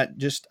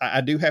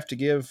 I do have to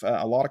give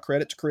a lot of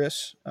credit to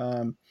Chris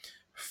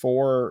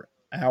for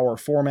our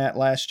format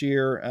last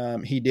year.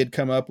 He did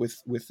come up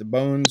with the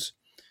bones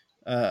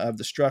of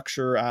the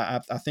structure. I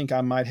think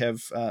I might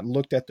have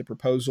looked at the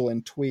proposal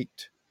and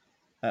tweaked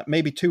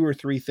maybe two or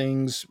three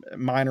things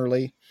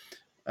minorly,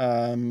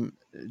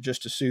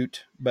 just to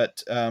suit.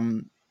 But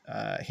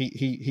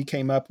he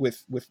came up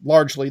with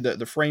largely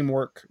the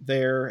framework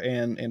there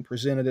and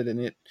presented it,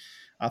 and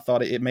I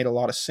thought it made a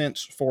lot of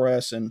sense for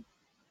us, and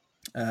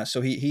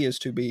so he is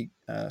to be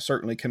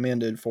certainly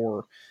commended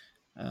for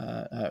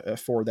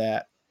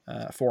that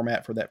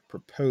format, for that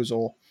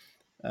proposal.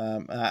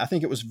 I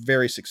think it was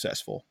very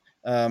successful.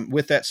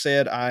 With that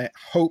said, I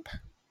hope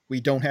we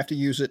don't have to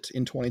use it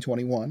in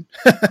 2021.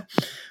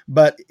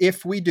 But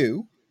if we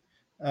do,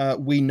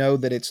 we know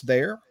that it's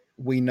there.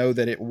 We know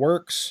that it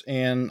works,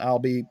 and I'll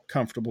be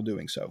comfortable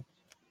doing so.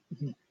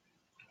 Mhm.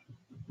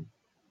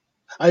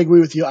 I agree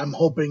with you. I'm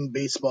hoping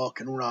baseball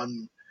can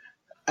run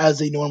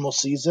as a normal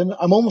season.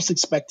 I'm almost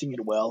expecting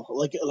it will.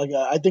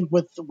 I think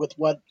with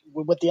what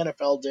the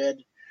NFL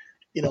did,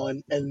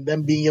 and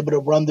them being able to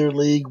run their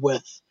league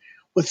with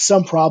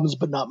some problems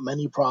but not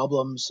many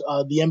problems.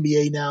 The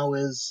NBA now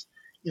is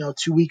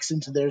 2 weeks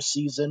into their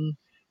season,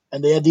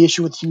 and they had the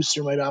issue with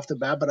Houston right off the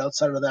bat, but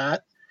outside of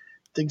that,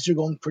 things are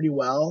going pretty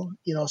well.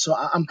 So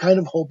I'm kind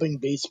of hoping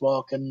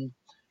baseball can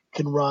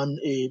run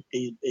a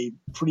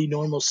pretty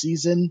normal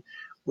season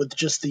with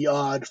just the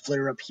odd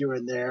flare up here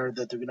and there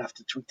that they're gonna have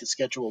to tweak the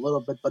schedule a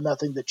little bit, but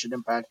nothing that should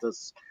impact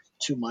us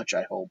too much.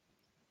 I hope.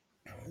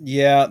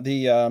 Yeah,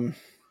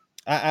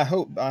 I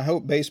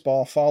hope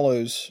baseball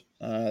follows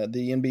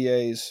the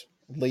NBA's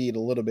lead a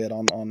little bit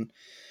on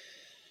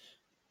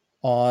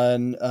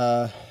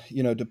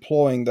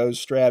deploying those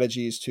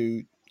strategies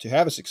to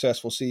have a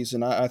successful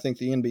season. I think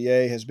the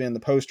NBA has been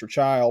the poster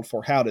child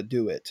for how to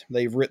do it.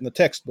 They've written the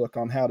textbook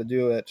on how to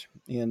do it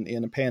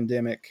in a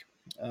pandemic,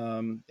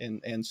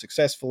 and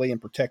successfully, and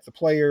protect the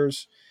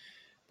players,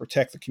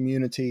 protect the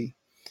community.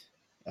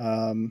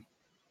 Um,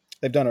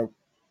 they've done a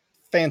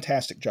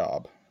fantastic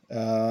job,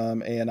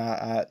 and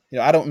I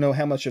don't know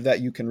how much of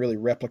that you can really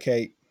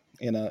replicate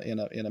in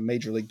a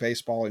Major League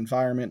Baseball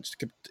environment.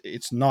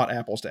 It's not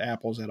apples to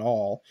apples at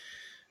all,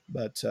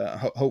 but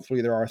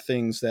hopefully there are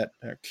things that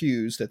are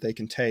cues that they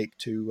can take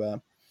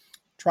to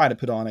try to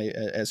put on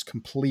as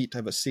complete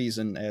of a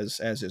season as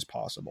is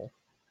possible.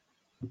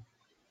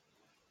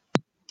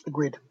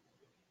 Agreed.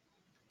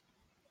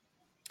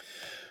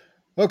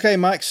 Okay,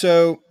 Mike.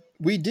 So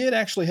we did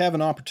actually have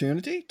an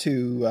opportunity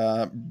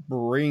to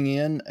bring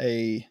in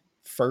a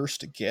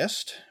first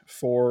guest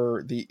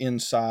for the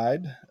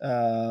inside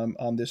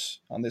on this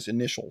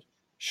initial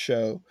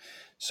show.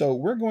 So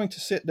we're going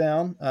to sit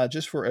down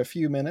just for a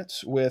few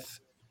minutes with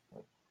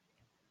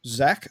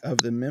Zach of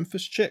the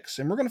Memphis Chicks,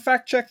 and we're going to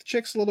fact check the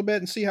Chicks a little bit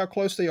and see how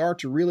close they are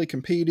to really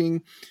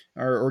competing,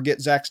 or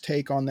get Zach's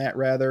take on that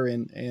rather,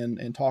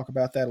 and talk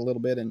about that a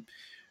little bit, and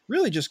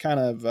really just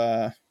kind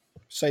of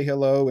say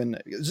hello.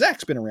 And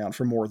Zach's been around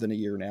for more than a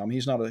year now. I mean,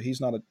 he's not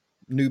a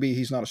newbie,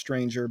 he's not a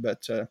stranger,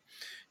 but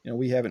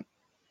we haven't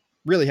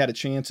really had a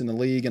chance in the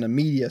league in a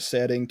media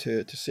setting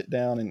to sit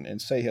down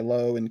and say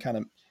hello and kind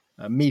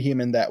of meet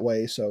him in that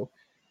way. So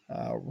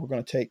we're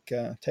going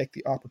to take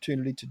the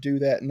opportunity to do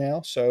that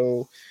now.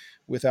 So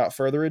without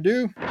further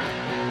ado,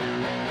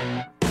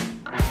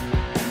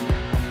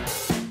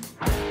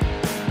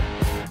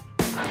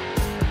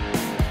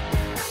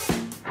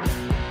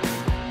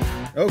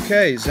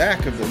 okay,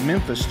 Zach of the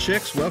Memphis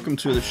Chicks, welcome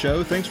to the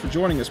show. Thanks for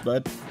joining us,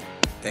 bud.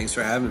 Thanks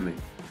for having me.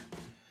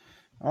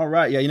 All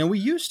right. Yeah, we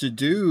used to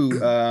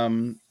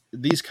do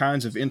these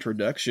kinds of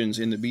introductions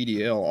in the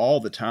BDL all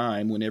the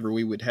time whenever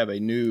we would have a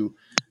new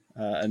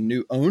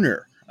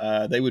owner.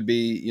 They would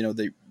be,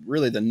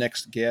 the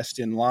next guest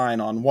in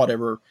line on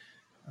whatever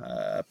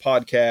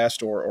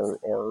podcast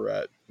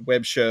or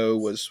web show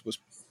was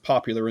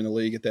popular in the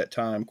league at that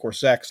time. Of course,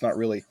 Zach's not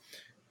really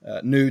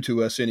new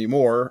to us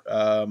anymore.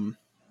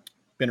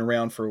 Been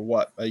around for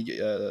what, a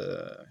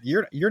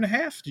year and a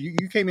half?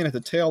 You came in at the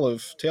tail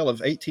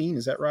of 18,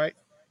 is that right?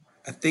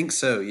 I think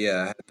so.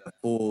 Yeah, I had the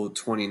full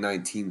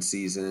 2019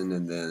 season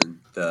and then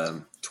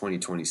the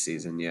 2020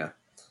 season. Yeah.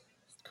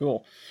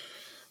 Cool.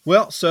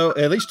 Well, so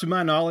at least to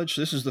my knowledge,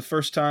 this is the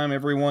first time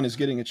everyone is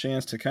getting a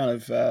chance to kind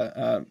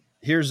of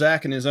hear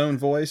Zach in his own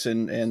voice,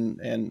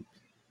 and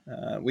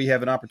we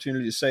have an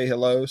opportunity to say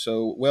hello.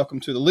 So welcome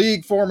to the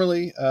league,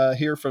 formally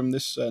here from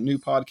this new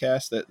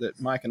podcast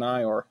that Mike and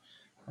I are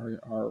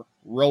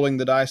rolling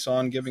the dice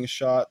on, giving a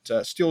shot.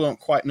 Still don't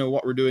quite know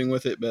what we're doing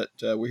with it, but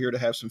we're here to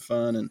have some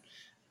fun, and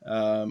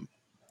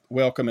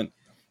welcome. And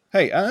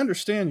hey, I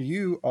understand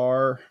you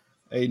are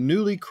a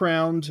newly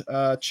crowned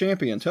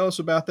champion. Tell us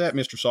about that,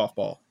 Mr.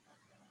 Softball.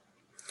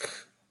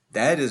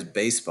 That is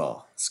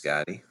baseball,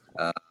 Scotty.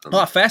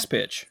 Fast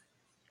pitch.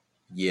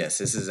 Yes,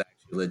 this is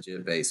actually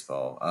legit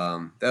baseball.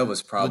 That was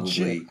Legit.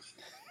 probably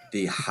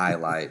the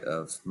highlight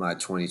of my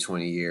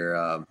 2020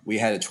 year. We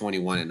had a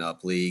 21 and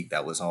up league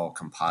that was all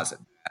composite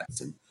bats,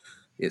 and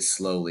it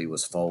slowly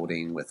was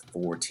folding with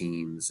four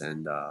teams.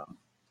 And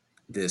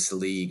this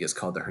league is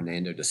called the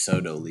Hernando de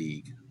Soto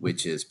League,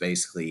 which is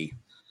basically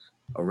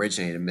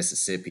originated in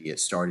Mississippi. It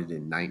started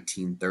in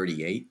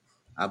 1938,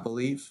 I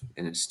believe,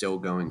 and it's still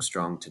going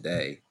strong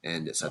today.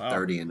 And it's a Wow.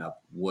 30 and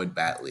up wood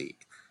bat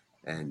league.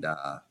 And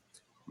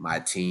my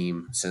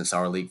team, since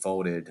our league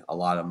folded, a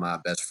lot of my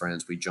best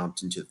friends, we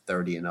jumped into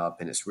 30 and up.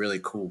 And it's really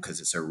cool because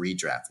it's a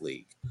redraft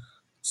league.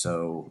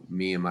 So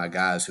me and my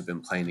guys who've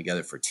been playing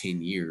together for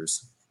 10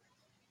 years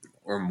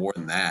or more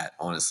than that,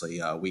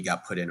 honestly, we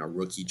got put in a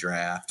rookie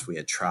draft. We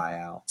had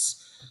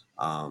tryouts.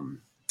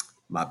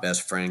 My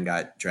best friend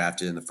got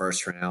drafted in the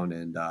first round,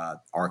 and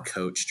our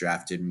coach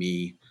drafted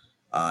me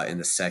in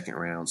the second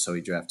round. So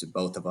he drafted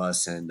both of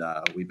us, and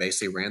we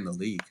basically ran the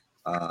league.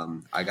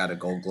 I got a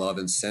Gold Glove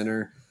in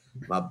center.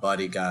 My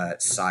buddy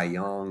got Cy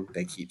Young.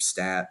 They keep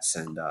stats,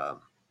 and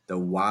the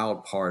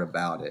wild part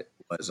about it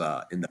was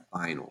in the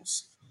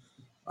finals.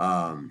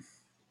 Um,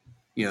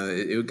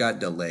 it got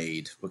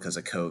delayed because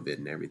of COVID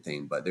and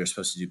everything, but they're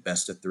supposed to do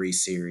best of 3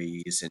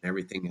 series and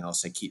everything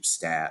else. They keep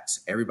stats.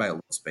 Everybody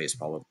loves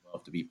baseball, would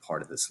love to be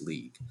part of this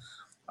league.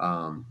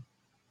 Um,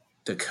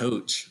 the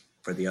coach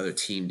for the other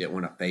team didn't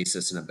want to face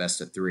us in a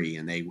best of 3,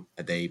 and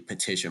they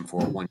petitioned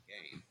for 1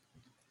 game.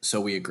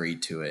 So we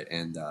agreed to it.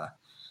 And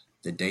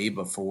the day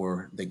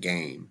before the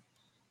game,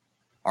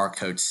 our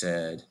coach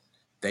said,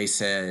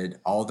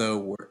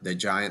 although the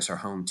Giants are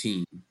home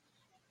team,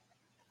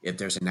 if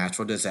there's a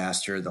natural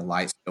disaster, the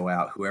lights go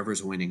out,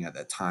 whoever's winning at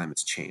that time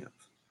is champ,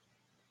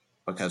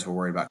 because we're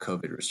worried about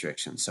COVID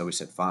restrictions. So we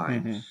said,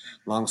 fine. Mm-hmm.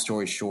 Long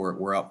story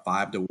short, we're up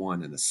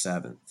 5-1 in the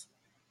 7th,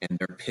 and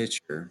their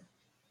pitcher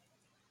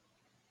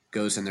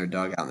goes in their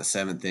dugout in the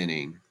 7th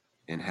inning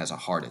and has a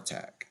heart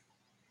attack.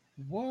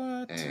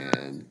 What?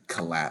 And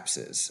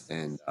collapses.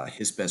 And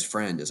his best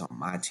friend is on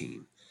my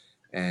team.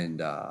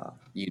 And, I've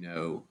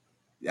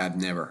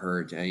never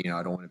heard, I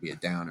don't want to be a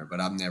downer, but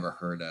I've never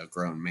heard a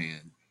grown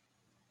man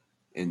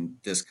in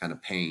this kind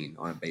of pain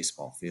on a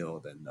baseball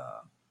field. And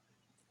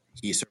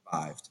he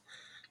survived.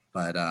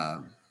 But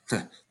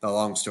the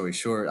long story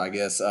short, I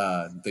guess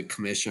the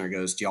commissioner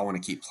goes, do y'all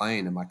want to keep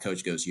playing? And my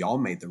coach goes, y'all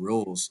made the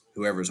rules.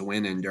 Whoever's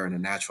winning during a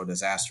natural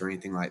disaster or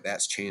anything like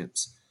that's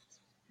champs.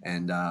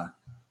 And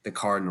the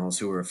Cardinals,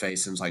 who were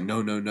facing, was like,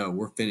 no,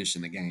 we're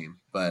finishing the game.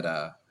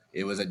 But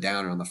it was a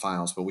downer on the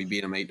finals, but we beat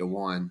them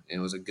 8-1. And it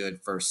was a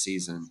good first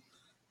season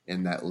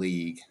in that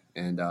league.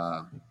 And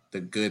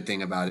the good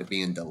thing about it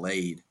being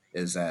delayed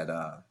is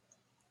that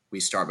we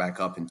start back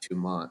up in 2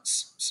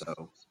 months. So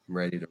I'm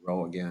ready to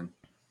roll again.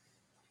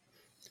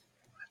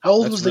 How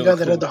old was the guy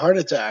that had the heart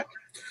attack?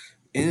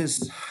 In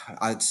his,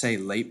 I'd say,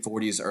 late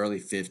 40s, early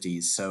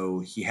 50s.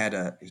 So he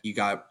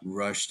got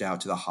rushed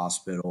out to the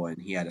hospital,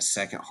 and he had a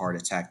second heart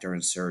attack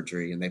during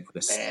surgery, and they put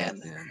a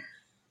stent in,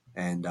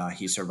 and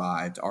he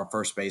survived. Our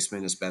first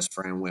baseman, his best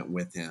friend, went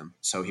with him,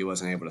 so he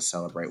wasn't able to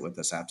celebrate with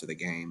us after the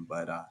game.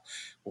 But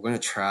we're going to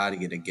try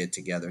to get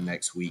together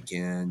next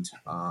weekend.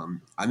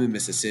 I'm in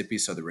Mississippi,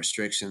 so the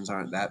restrictions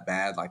aren't that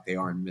bad like they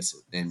are in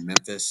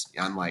Memphis.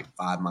 I'm like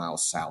 5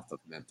 miles south of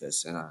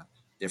Memphis in a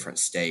different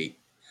state.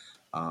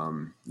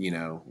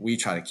 We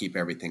try to keep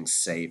everything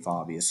safe,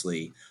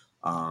 obviously,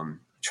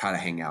 try to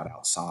hang out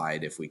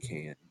outside if we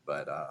can,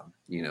 but,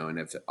 and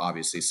if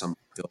obviously somebody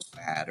feels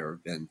bad or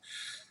been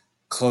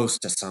close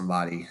to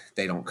somebody,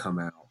 they don't come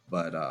out.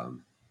 But I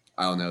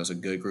don't know, it's a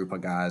good group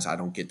of guys. I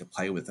don't get to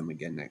play with them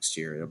again next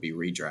year. It'll be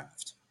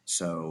redraft.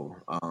 So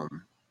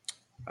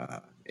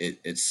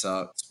it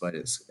sucks, but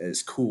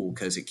it's cool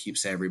because it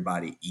keeps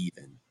everybody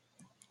even.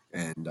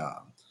 And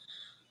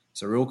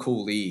it's a real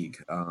cool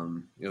league.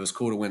 It was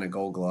cool to win a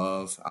Gold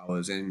Glove. I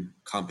was in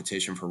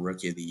competition for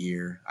Rookie of the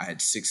Year. I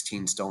had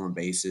 16 stolen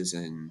bases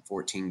in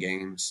 14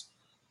 games,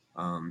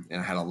 and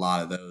I had a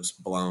lot of those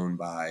blown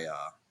by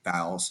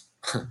fouls.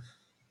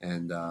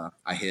 And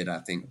I hit, I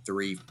think,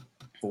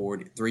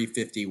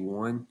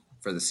 351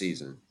 for the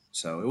season.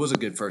 So it was a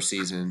good first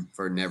season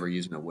for never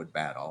using a wood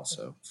bat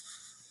also.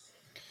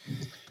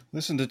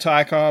 Listen to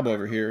Ty Cobb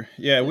over here.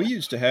 Yeah, we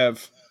used to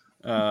have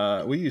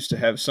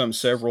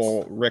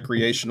several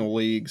recreational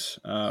leagues,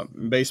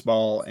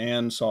 baseball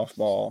and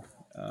softball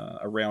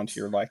around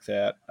here like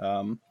that.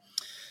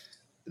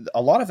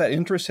 A lot of that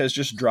interest has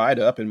just dried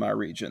up in my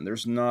region.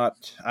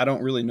 I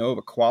don't really know of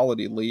a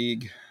quality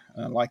league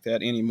like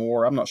that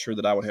anymore. I'm not sure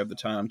that I would have the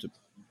time to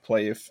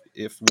play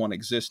if one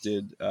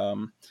existed.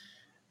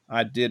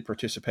 I did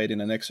participate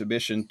in an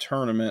exhibition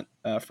tournament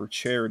for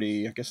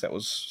charity. I guess that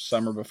was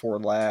summer before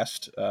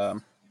last.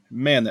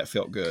 Man, that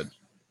felt good.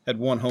 Had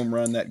 1 home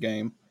run that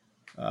game.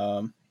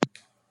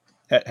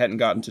 Hadn't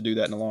gotten to do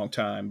that in a long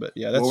time, but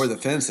yeah. What were the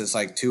fences,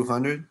 like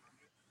 200?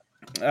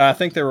 I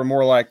think they were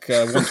more like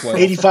 112.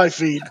 85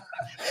 feet.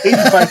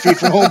 85 feet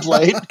from home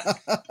plate.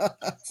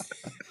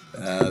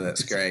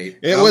 That's great.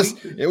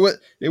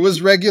 It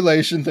was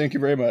regulation. Thank you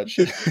very much.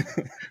 It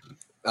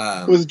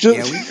was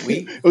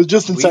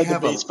just inside the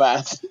base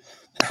path.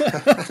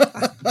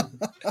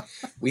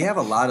 We have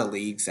a lot of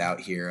leagues out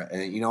here,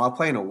 and I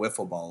play in a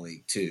wiffle ball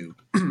league too,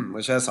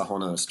 which that's a whole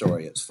nother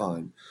story. It's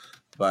fun,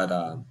 but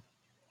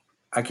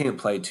I can't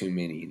play too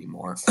many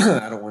anymore.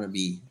 I don't want to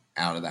be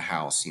out of the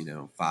house,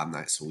 5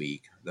 nights a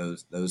week.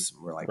 Those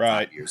were like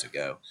 5 years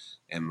ago,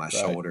 and my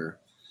shoulder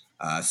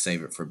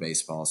save it for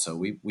baseball. So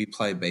we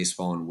play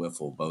baseball and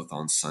wiffle both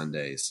on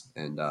Sundays,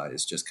 and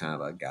it's just kind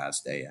of a guy's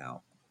day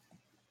out.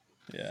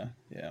 Yeah.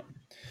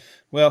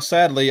 Well,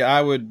 sadly,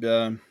 I would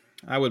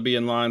be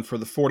in line for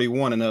the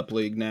 41 and up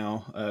league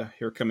now.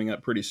 Here coming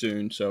up pretty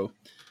soon. So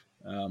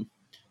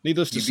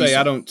Needless to You'd be say,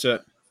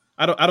 so.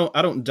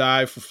 I don't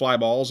dive for fly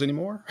balls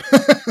anymore.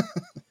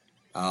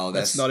 Oh,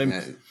 That's not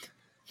him.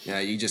 yeah.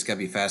 You just gotta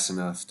be fast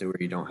enough to where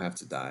you don't have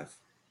to dive.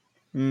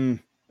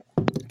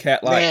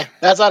 Cat Nah, like.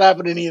 that's not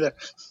happening either.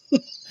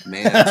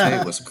 Man, I tell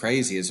you what's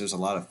crazy is there's a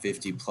lot of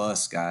 50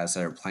 plus guys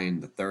that are playing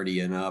the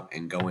 30 and up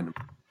and going to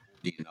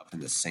 40 and up in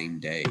the same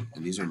day,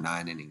 and these are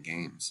 9 inning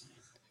games.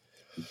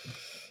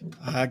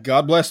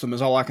 God bless them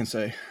is all I can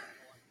say.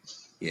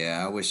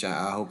 Yeah,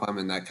 I hope I'm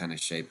in that kind of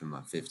shape in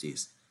my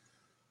 50s.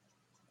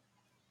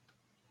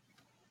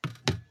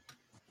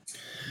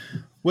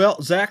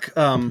 Well, Zach,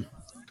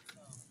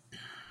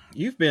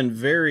 you've been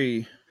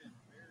very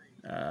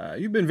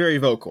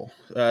vocal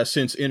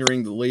since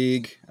entering the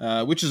league,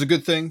 which is a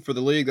good thing for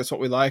the league. That's what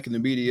we like in the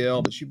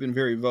BDL. But you've been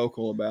very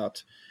vocal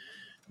about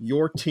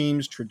your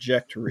team's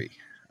trajectory,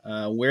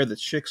 where the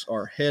Chicks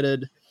are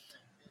headed.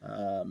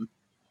 Um,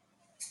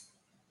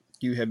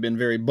 you have been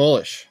very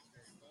bullish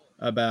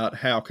about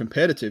how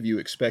competitive you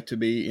expect to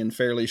be in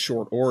fairly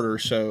short order.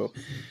 So,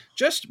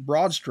 just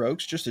broad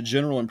strokes, just a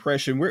general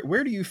impression.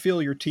 Where do you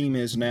feel your team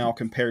is now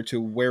compared to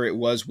where it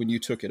was when you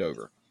took it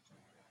over?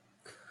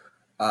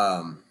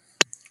 Um,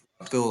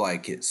 I feel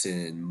like it's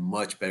in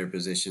much better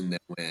position than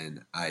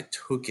when I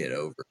took it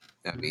over.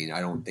 I mean, I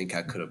don't think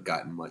I could have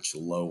gotten much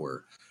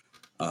lower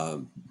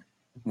um,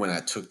 when I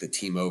took the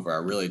team over. I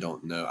really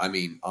don't know. I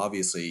mean,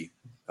 obviously,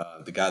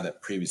 the guy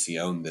that previously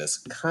owned this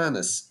kind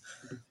of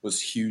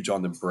was huge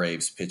on the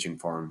Braves pitching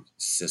farm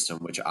system,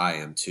 which I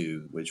am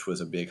too, which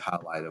was a big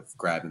highlight of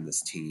grabbing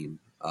this team.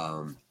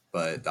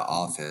 But the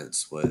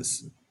offense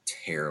was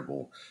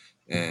terrible,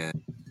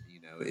 and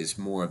it's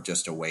more of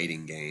just a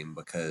waiting game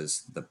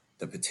because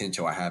the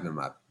potential I have in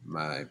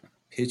my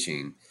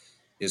pitching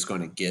is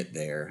going to get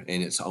there,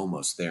 and it's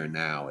almost there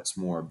now. It's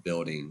more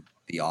building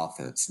the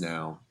offense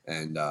now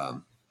and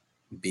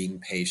being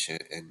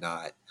patient and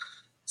not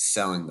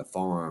selling the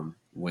farm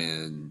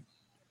when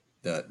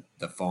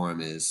the farm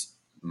is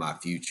my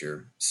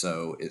future.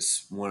 So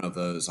it's one of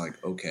those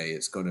like, okay,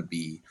 it's going to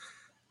be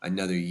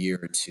another year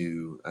or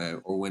two,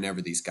 or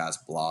whenever these guys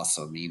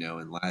blossom,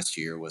 and last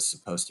year was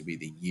supposed to be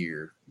the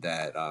year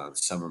that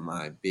some of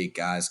my big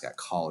guys got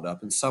called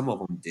up, and some of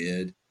them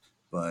did,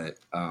 but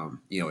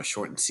a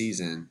shortened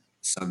season,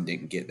 some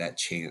didn't get that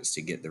chance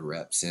to get the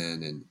reps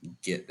in and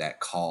get that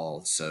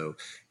call. So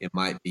it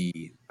might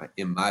be,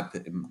 in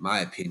my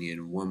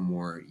opinion, one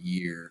more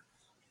year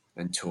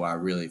until I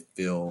really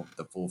feel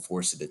the full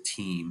force of the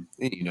team.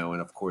 And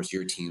of course,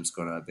 your team's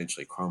going to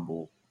eventually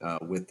crumble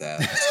with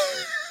that.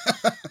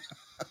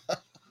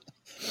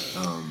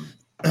 So,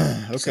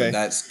 so Okay.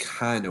 that's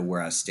kind of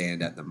where I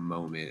stand at the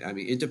moment. I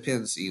mean, it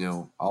depends,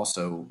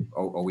 also,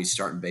 are we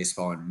starting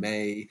baseball in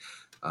May?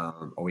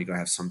 Are we going to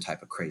have some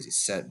type of crazy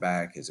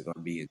setback? Is it going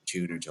to be in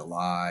June or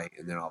July?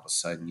 And then all of a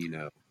sudden,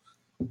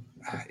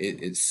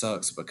 it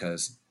sucks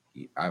because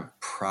I've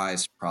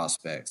prized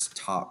prospects,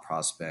 top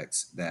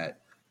prospects that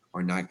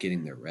are not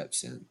getting their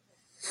reps in.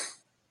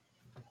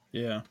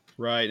 Yeah,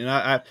 right. And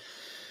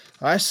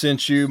I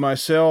sent you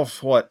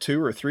myself what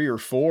 2 or 3 or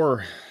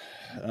 4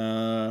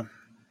 uh,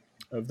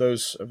 of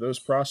those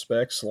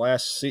prospects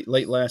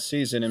late last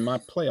season in my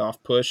playoff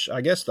push.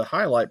 I guess the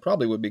highlight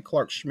probably would be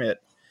Clark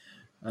Schmidt.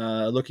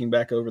 Looking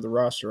back over the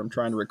roster, I'm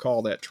trying to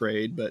recall that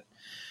trade, but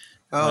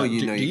Oh, do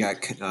you you?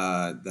 got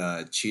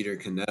the cheater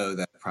Cano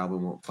that probably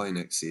won't play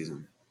next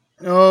season.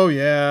 Oh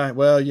yeah,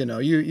 well you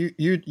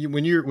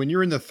when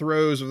you're in the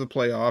throes of the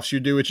playoffs, you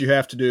do what you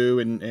have to do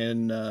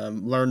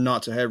and learn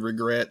not to have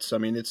regrets. I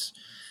mean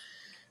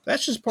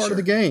that's just part of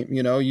the Sure. game.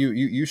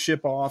 You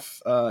ship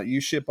off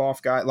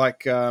guy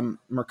like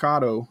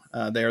Mercado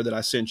there that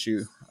I sent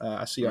you.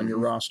 I see on your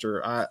Mm-hmm.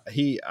 roster.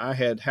 I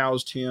had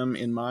housed him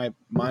in my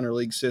minor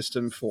league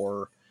system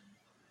for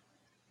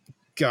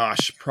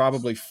gosh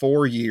probably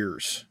 4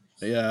 years.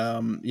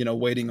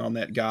 Waiting on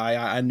that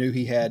guy. I knew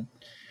he had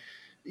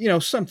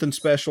something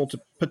special to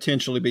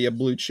potentially be a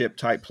blue chip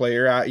type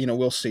player.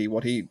 We'll see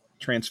what he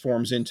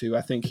transforms into.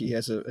 I think he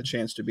has a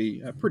chance to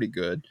be pretty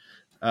good.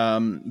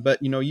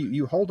 But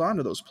you hold on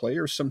to those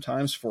players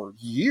sometimes for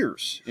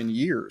years and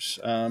years.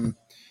 And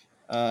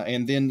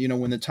then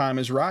when the time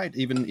is right,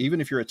 even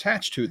if you're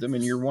attached to them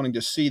and you're wanting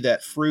to see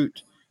that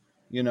fruit,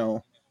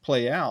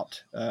 play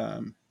out.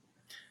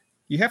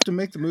 You have to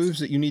make the moves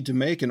that you need to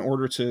make in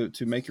order to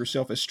make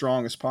yourself as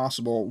strong as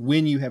possible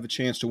when you have a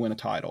chance to win a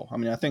title. I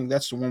mean, I think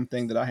that's the one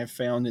thing that I have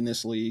found in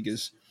this league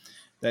is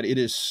that it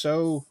is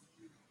so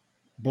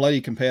bloody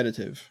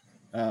competitive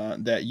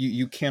that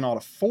you cannot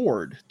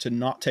afford to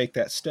not take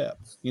that step.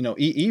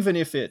 Even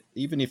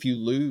if you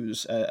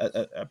lose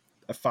a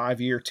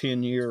 5 year,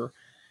 10 year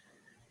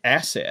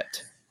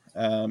asset,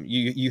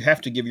 you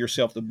have to give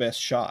yourself the best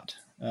shot.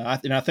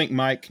 And I think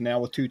Mike now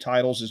with 2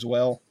 titles as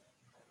well.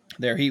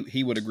 There,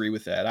 he would agree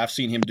with that. I've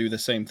seen him do the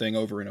same thing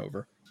over and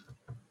over.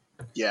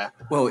 Yeah,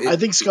 Well, I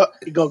think Scott.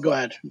 Go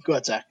ahead,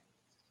 Zach.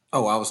 I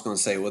was going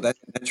to say, well, that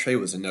trade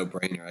was a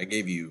no-brainer. I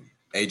gave you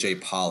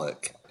AJ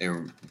Pollock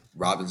and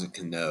Robinson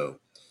Cano.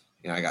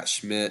 I got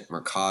Schmidt,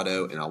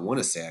 Mercado, and I want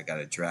to say I got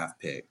a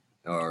draft pick.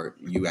 Or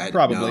you had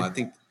no? Probably. I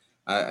think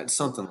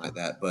something like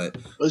that. But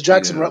It was you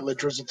Jackson know,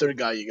 Rutledge was the third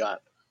guy you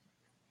got.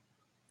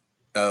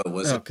 oh,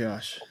 was Oh it?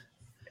 gosh.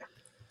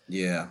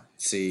 Yeah.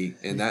 See,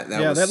 and that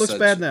Yeah, was that looks such.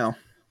 bad now.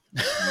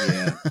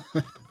 Yeah,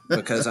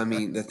 because I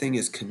mean the thing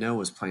is Cano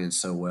was playing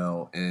so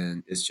well,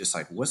 and it's just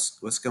like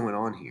what's going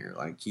on here?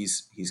 Like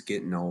he's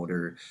getting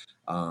older.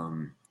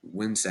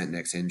 When's that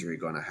next injury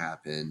going to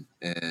happen?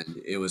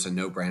 And it was a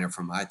no brainer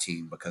for my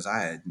team because I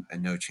had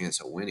no chance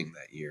of winning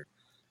that year.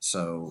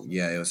 So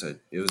yeah, it was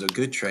a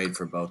good trade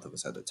for both of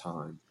us at the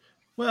time.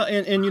 Well,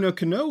 and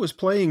Cano was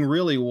playing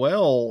really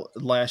well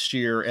last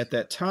year at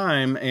that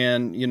time,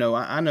 and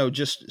I know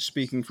just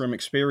speaking from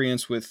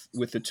experience with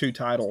the two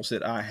titles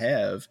that I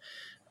have,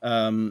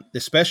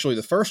 especially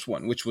the first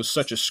one, which was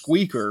such a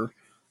squeaker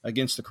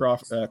against the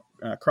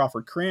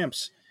Crawford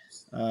Cramps.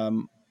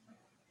 Um,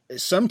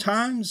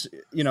 Sometimes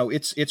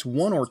it's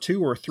one or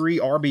two or three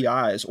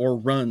RBIs or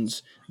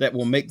runs that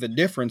will make the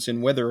difference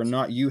in whether or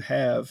not you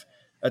have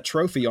a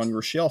trophy on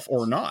your shelf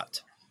or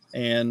not,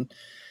 and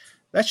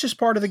that's just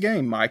part of the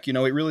game, Mike. It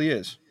really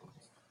is.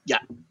 Yeah,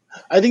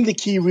 I think the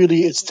key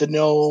really is to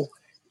know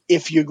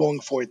if you're going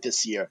for it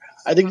this year.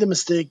 I think the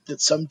mistake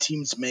that some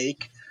teams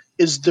make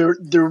is they're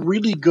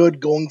really good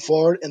going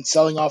forward and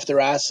selling off their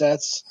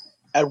assets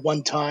at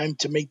one time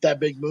to make that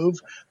big move.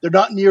 They're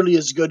not nearly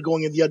as good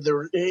going in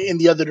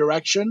the other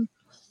direction.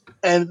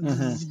 And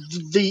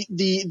Mm-hmm.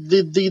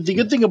 the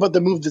good thing about the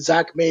move that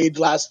Zach made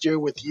last year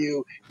with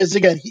you is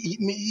again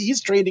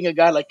he's trading a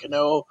guy like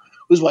Cano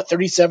who's what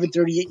 37,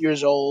 38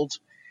 years old.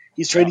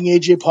 He's Yeah. trading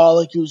AJ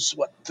Pollock who's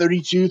what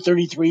 32,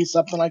 33,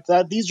 something like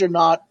that. These are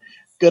not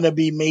going to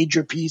be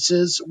major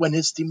pieces when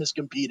his team is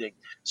competing.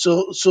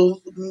 So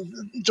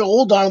to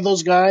hold on to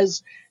those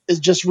guys is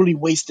just really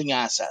wasting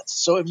assets.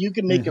 So if you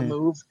can make a Mm-hmm.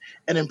 move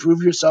and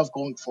improve yourself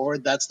going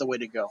forward, that's the way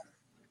to go.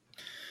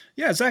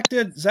 Yeah, Zach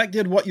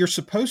did what you're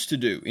supposed to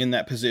do in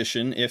that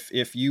position.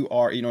 If you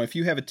are, if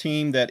you have a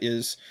team that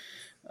is,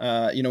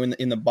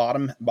 in the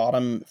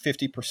bottom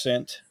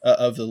 50%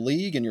 of the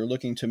league, and you're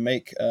looking to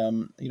make,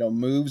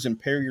 moves and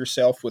pair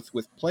yourself with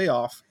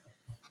playoff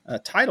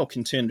title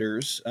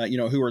contenders,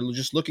 who are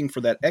just looking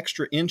for that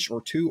extra inch or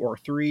two or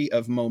three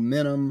of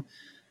momentum,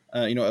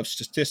 of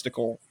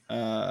statistical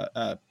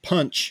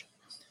punch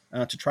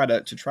to try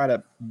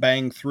to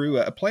bang through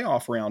a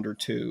playoff round or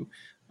two.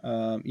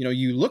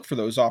 You look for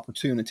those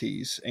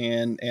opportunities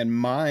and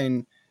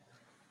mine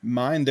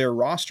their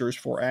rosters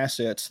for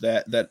assets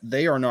that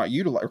they are not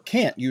utilize or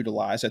can't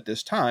utilize at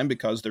this time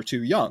because they're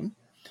too young.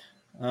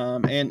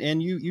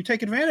 And you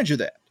take advantage of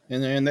that.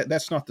 And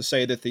that's not to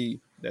say that the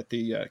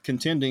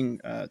contending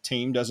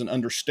team doesn't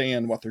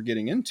understand what they're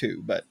getting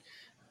into, but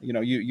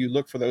you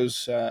look for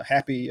those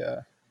happy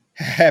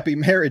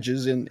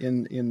marriages in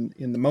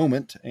the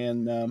moment.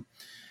 And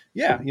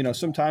yeah,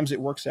 sometimes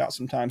it works out,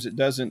 sometimes it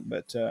doesn't,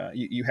 but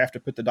you have to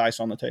put the dice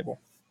on the table.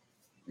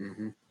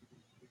 Hmm.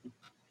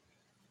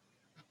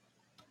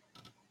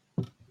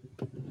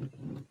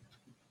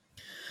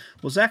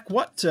 Well, Zach,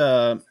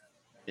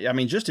 I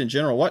mean, just in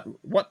general,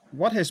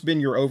 what has been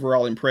your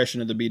overall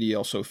impression of the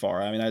BDL so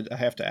far? I mean, I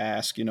have to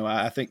ask.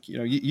 I think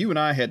you and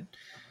I had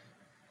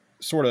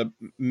sort of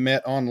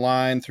met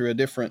online through a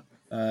different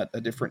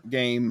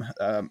game,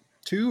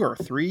 2 or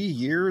 3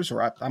 years,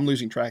 or I'm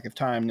losing track of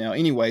time now.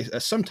 Anyway,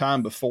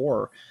 sometime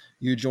before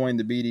you joined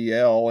the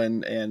BDL,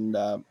 and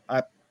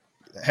I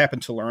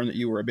happened to learn that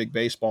you were a big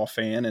baseball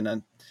fan,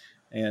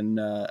 and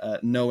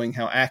knowing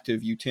how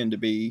active you tend to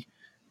be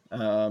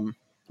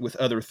with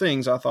other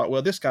things, I thought,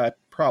 well, this guy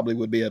probably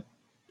would be a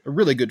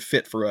really good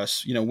fit for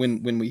us.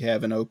 When we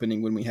have an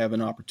opening, when we have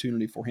an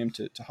opportunity for him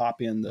to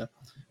hop into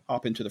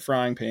the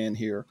frying pan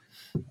here.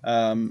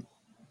 Um,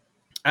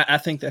 I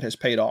think that has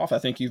paid off. I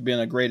think you've been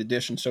a great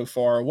addition so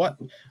far. What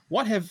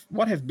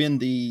have been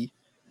the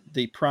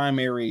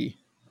primary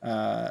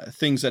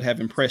things that have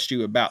impressed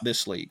you about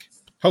this league?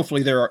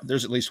 Hopefully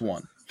there's at least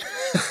one.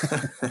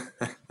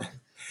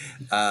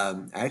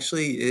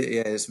 Actually,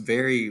 yeah, it's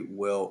very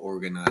well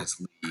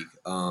organized league.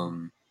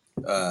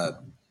 Uh,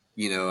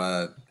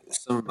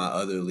 some of my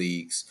other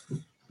leagues,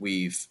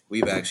 we've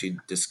actually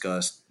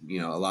discussed. A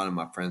lot of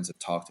my friends have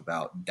talked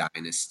about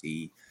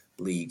dynasty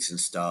leagues and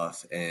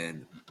stuff,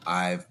 and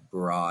I've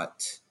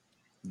brought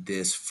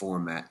this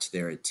format to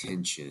their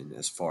attention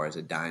as far as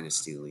a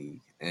dynasty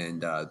league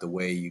and the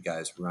way you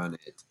guys run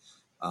it.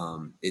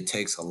 It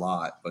takes a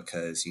lot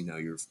because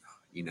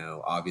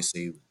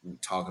obviously we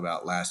talk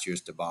about last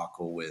year's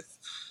debacle with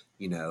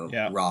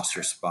Yeah.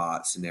 roster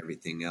spots and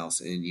everything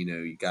else, and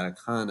you got to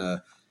kind of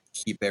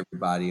keep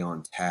everybody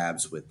on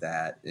tabs with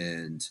that.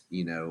 And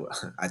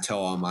I tell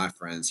all my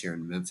friends here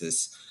in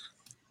Memphis,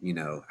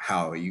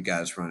 how you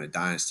guys run a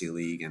dynasty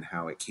league and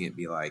how it can't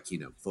be like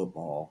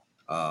football.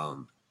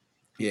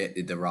 Yeah,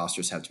 the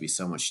rosters have to be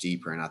so much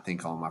deeper, and I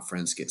think all my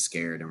friends get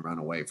scared and run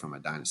away from a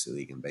dynasty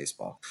league in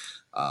baseball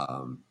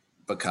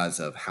because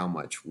of how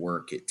much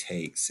work it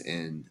takes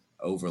and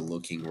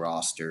overlooking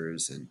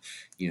rosters and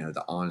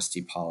the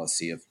honesty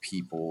policy of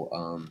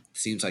people.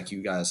 Seems like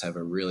you guys have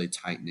a really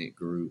tight knit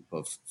group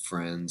of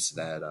friends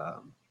that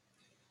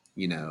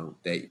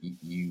that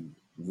you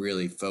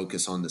really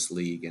focus on this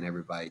league and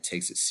everybody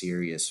takes it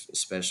serious,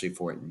 especially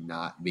for it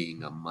not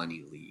being a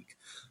money league.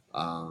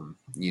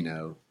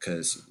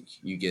 Because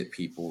you get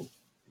people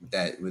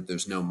that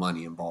there's no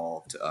money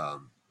involved,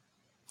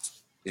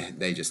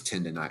 they just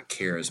tend to not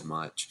care as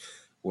much.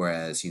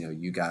 Whereas,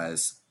 you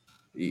guys,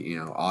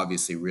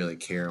 obviously really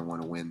care and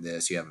want to win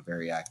this. You have a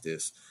very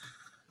active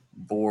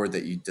board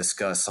that you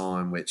discuss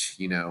on, which,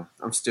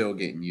 I'm still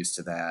getting used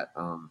to that.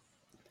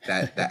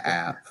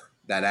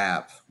 That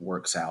app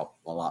works out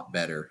a lot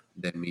better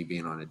than me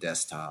being on a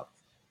desktop.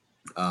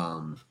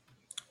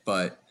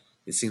 But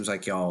it seems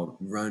like y'all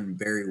run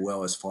very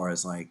well as far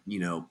as like,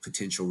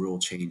 potential rule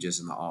changes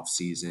in the off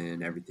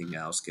season, everything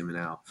else, giving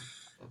out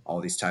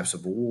all these types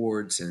of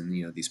awards and,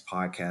 these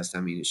podcasts.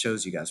 I mean, it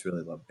shows you guys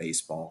really love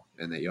baseball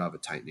and that you have a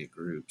tight knit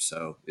group.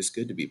 So it's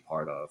good to be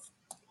part of,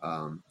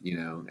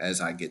 as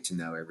I get to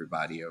know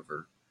everybody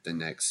over the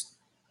next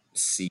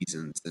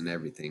seasons and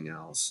everything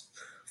else.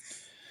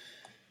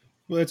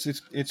 Well,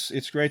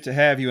 it's great to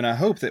have you, and I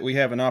hope that we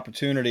have an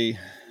opportunity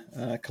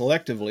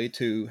collectively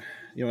to,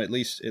 at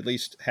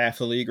least half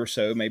the league or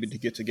so, maybe to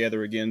get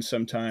together again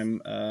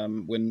sometime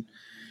when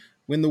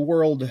the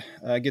world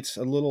gets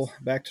a little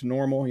back to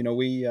normal.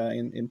 We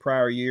in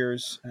prior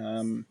years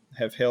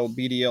have held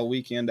BDL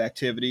weekend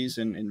activities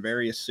in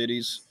various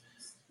cities,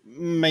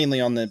 mainly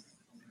on the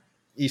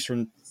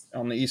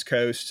East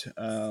Coast.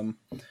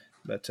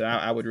 But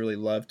I would really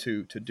love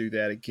to do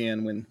that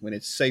again when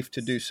it's safe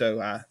to do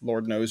so.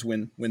 Lord knows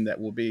when that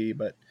will be.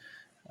 But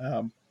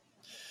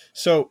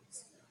so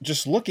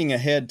just looking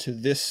ahead to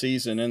this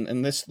season,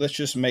 and let's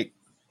just make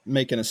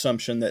an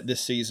assumption that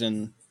this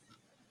season,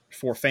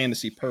 for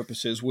fantasy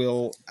purposes,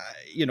 will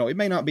it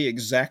may not be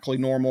exactly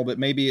normal, but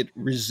maybe it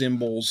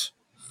resembles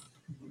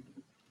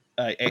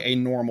a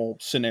normal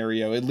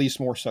scenario, at least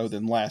more so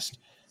than last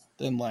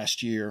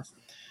year.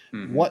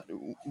 Mm-hmm.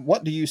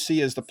 What do you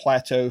see as the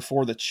plateau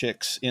for the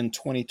Chicks in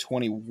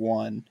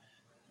 2021?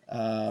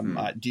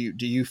 Do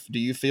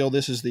you feel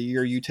this is the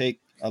year you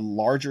take a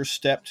larger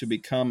step to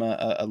become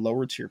a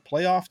lower tier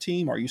playoff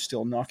team? Are you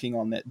still knocking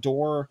on that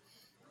door?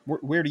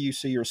 Where do you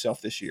see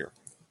yourself this year?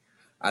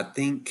 I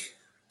think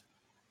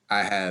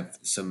I have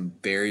some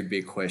very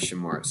big question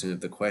marks. And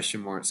if the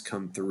question marks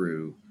come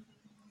through,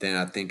 then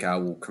I think I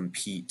will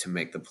compete to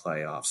make the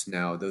playoffs.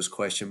 Now, those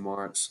question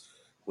marks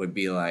would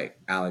be like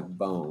Alec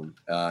Bone.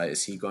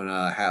 Is he going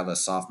to have a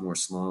sophomore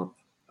slump?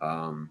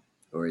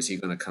 Or is he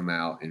going to come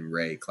out and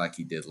rake like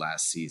he did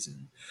last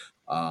season?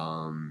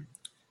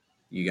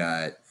 You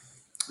got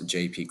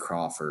J.P.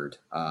 Crawford.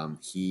 I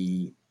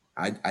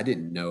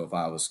didn't know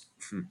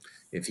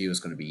if he was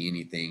going to be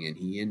anything, and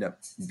he ended up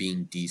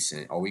being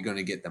decent. Are we going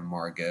to get the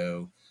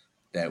Margot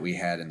that we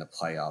had in the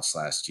playoffs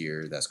last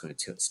year that's going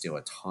to steal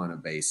a ton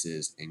of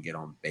bases and get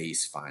on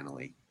base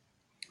finally?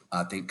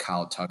 I think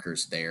Kyle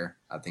Tucker's there.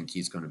 I think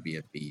he's going to be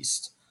a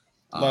beast.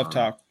 Love Um,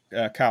 talk,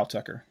 Kyle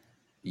Tucker.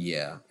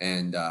 yeah,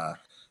 and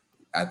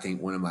I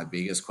think one of my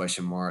biggest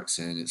question marks,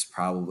 and it's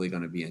probably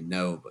going to be a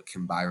no, but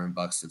can Byron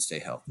Buxton stay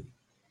healthy?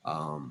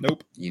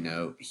 Nope.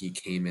 He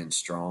came in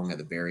strong at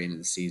the very end of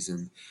the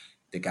season.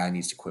 The guy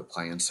needs to quit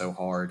playing so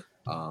hard.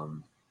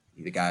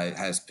 The guy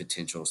has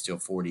potential, still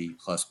 40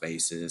 plus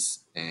bases,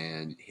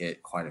 and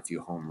hit quite a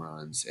few home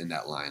runs in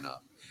that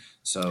lineup.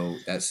 So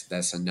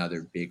that's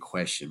another big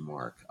question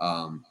mark.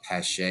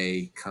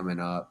 Pache coming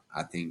up,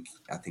 I think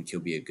he'll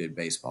be a good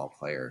baseball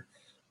player.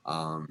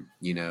 And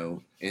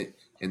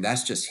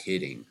that's just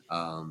hitting.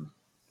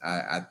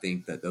 I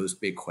think that those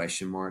big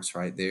question marks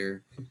right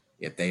there,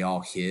 if they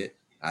all hit,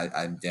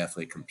 I'm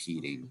definitely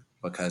competing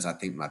because I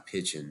think my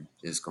pitching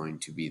is going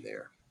to be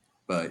there.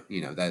 But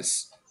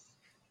that's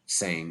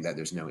saying that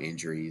there's no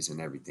injuries and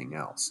everything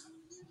else.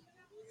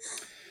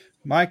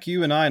 Mike,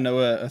 you and I know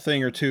a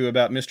thing or two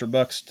about Mr.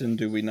 Buxton,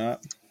 do we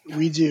not?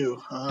 We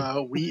do.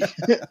 We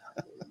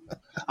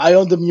I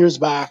owned him years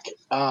back.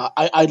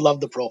 I love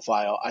the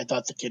profile. I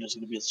thought the kid was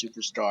going to be a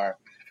superstar.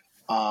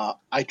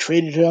 I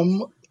traded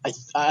him.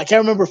 I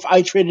can't remember if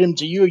I traded him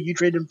to you or you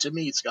traded him to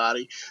me,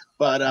 Scotty.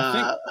 But I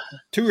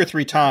think 2 or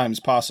 3 times,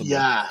 possibly.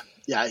 yeah,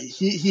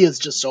 he is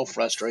just so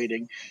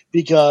frustrating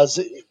because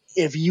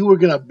if you were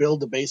gonna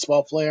build a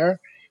baseball player,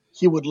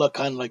 he would look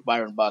kind of like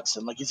Byron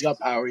Buxton. Like he's got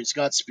power, he's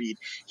got speed.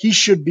 He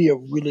should be a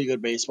really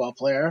good baseball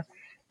player,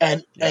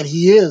 and Yeah.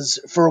 he is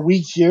for a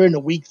week here and a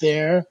week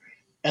there,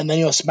 and then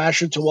he'll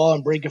smash into a wall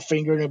and break a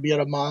finger and he'll be at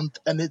a month,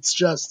 and it's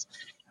just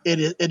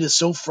it is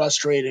so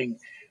frustrating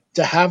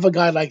to have a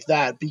guy like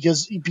that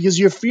because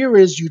your fear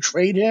is you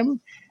trade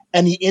him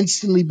and he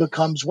instantly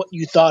becomes what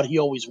you thought he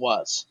always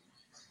was.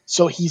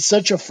 So he's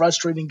such a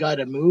frustrating guy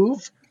to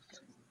move.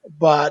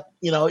 But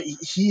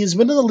he has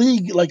been in the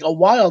league like a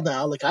while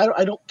now. Like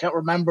I don't can't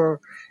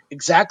remember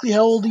exactly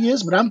how old he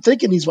is, but I'm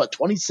thinking he's what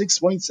 26,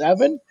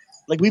 27.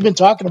 Like we've been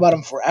talking about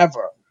him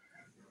forever,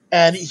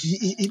 and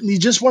he's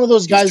just one of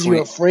those He's guys you're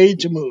 20. afraid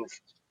to move.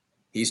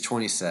 He's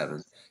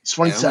 27, He's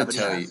and I'm going to 27,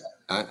 tell yeah. you.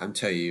 I'm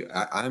telling you,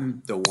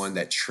 I'm the one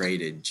that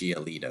traded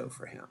Giolito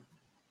for him.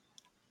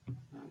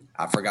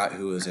 I forgot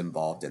who was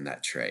involved in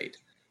that trade,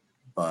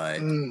 but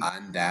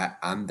I'm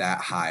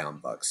that high on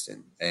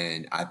Buxton,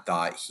 and I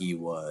thought he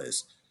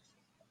was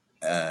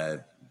uh,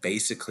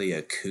 basically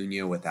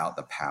Acuna without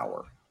the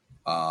power.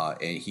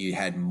 And he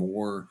had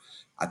more,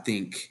 I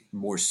think,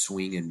 more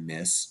swing and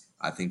miss.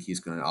 I think he's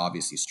going to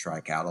obviously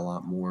strike out a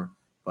lot more,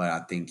 but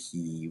I think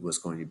he was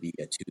going to be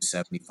a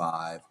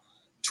 275,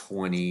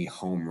 20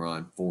 home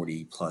run,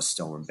 40 plus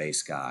stolen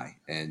base guy.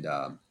 And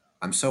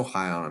I'm so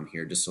high on him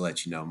here. Just to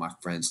let you know, my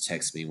friends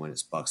text me when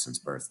it's Buxton's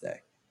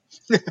birthday.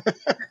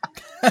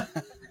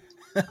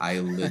 I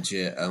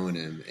legit own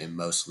him in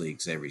most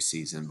leagues every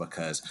season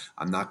because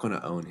I'm not going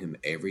to own him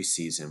every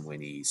season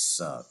when he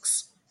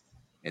sucks.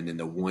 And then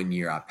the 1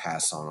 year I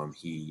pass on him,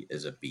 he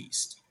is a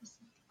beast.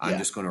 I'm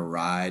just going to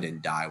ride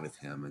and die with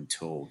him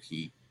until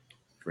he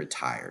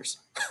retires.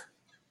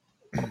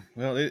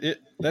 Well,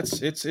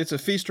 it's a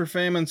feast or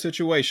famine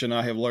situation.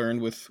 I have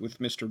learned with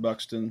Mr.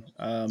 Buxton.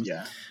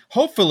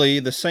 Hopefully,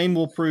 the same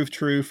will prove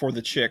true for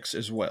the Chicks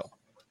as well.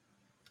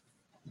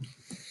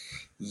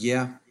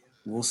 Yeah,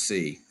 we'll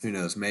see. Who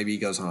knows? Maybe he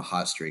goes on a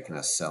hot streak and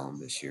I sell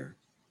him this year.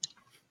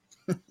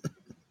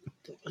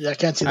 Yeah, I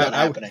can't see that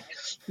happening.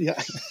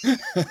 Yeah.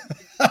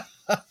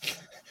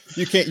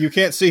 You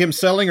can't see him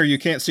selling, or you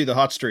can't see the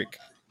hot streak.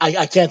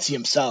 I can't see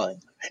him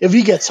selling. If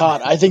he gets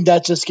hot, I think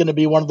that's just going to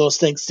be one of those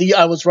things. See,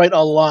 I was right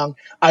all along.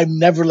 I'm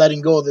never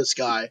letting go of this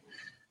guy.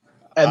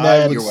 And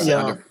then you're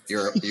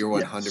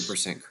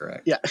 100%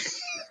 correct. Yeah.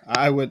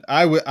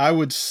 I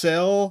would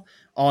sell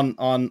on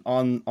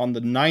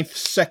the 9th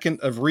second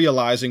of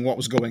realizing what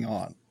was going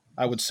on.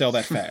 I would sell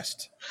that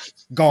fast.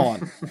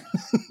 Gone.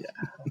 Yeah.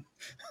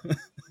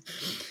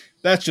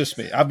 That's just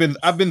me. I've been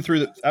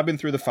through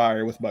the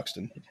fire with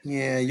Buxton.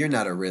 Yeah, you're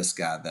not a risk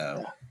guy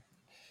though.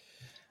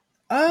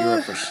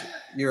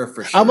 You're a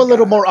for sure. I'm a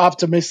little more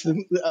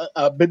optimistic,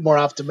 a bit more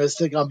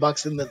optimistic on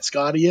Buxton than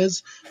Scotty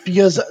is,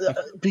 because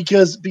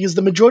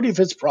the majority of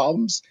his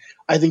problems,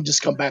 I think,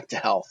 just come back to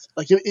health.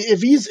 Like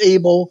if he's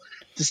able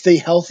to stay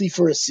healthy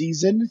for a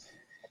season,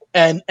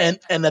 and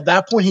at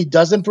that point he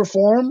doesn't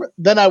perform,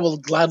 then I will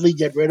gladly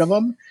get rid of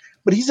him.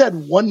 But he's had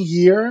 1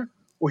 year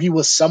where he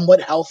was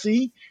somewhat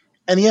healthy,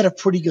 and he had a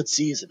pretty good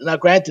season. Now,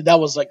 granted, that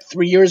was like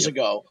 3 years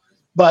ago,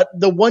 but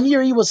the 1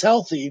 year he was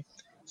healthy,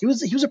 he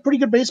was a pretty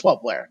good baseball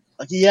player.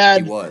 Like he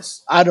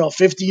was. I don't know,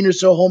 15 or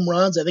so home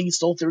runs. I think he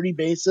stole 30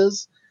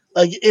 bases.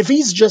 Like if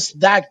he's just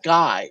that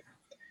guy,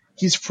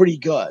 he's pretty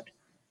good.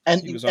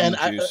 And he was on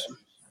the juice.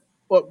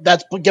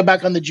 Get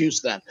back on the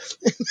juice then.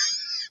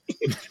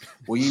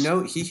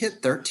 Well, he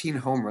hit 13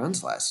 home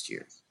runs last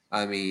year.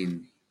 I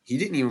mean, he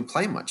didn't even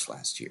play much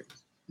last year.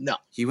 No.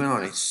 He went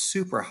on a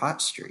super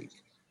hot streak.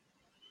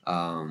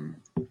 I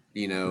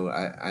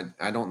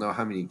don't know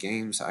how many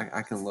games.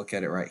 I can look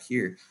at it right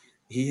here.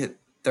 He hit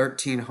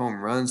 13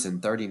 home runs in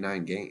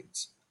 39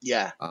 games.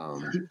 Yeah. I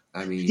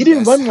mean, he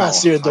didn't run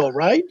last year though,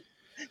 right?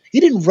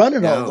 He didn't run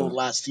at all though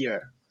last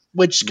year,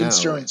 which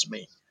concerns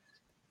me.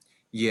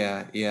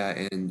 Yeah,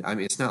 and I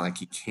mean, it's not like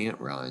he can't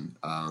run.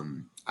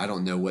 I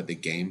don't know what the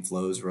game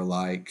flows were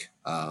like,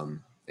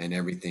 and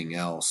everything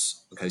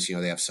else because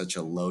they have such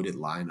a loaded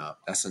lineup.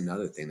 That's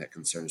another thing that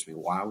concerns me.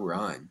 Why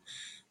run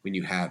when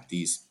you have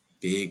these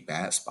big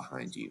bats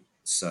behind you?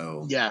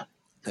 So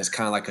that's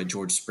kind of like a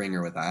George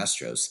Springer with the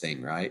Astros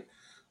thing, right?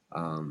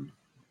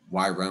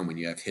 Why run when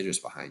you have hitters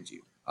behind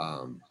you?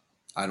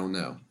 I don't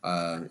know.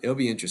 It'll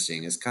be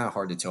interesting. It's kind of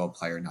hard to tell a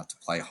player not to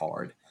play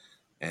hard,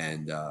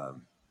 and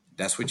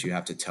that's what you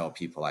have to tell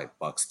people like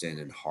Buxton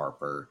and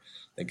Harper,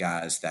 the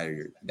guys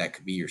that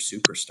could be your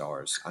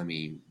superstars. I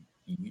mean,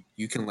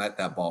 you can let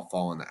that ball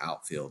fall in the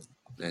outfield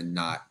and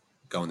not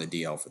go in the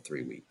DL for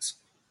 3 weeks.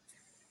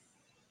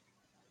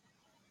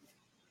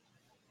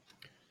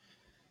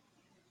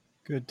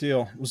 Good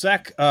deal. Well,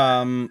 Zach,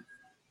 I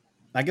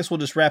guess we'll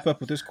just wrap up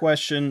with this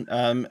question.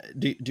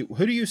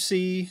 Who do you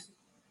see,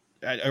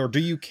 or do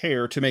you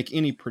care to make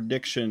any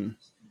prediction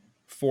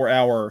for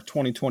our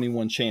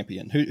 2021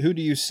 champion? Who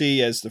do you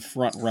see as the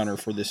front runner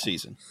for this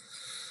season?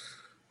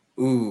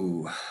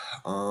 Ooh,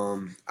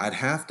 I'd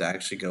have to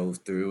actually go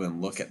through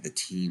and look at the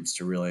teams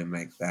to really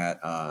make that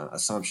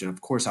assumption.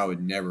 Of course, I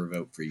would never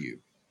vote for you.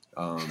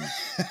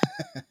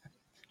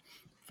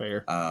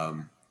 Fair.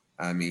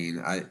 I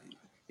mean,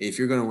 if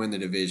you're going to win the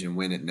division,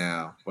 win it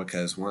now,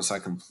 because once I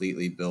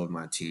completely build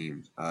my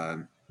team,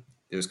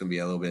 there's going to be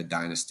a little bit of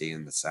dynasty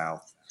in the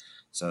South.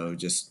 So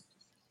just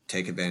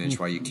take advantage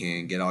while you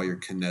can. Get all your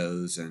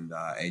Canoes and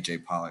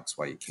AJ Pollocks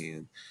while you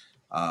can.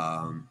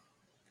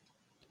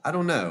 I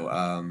don't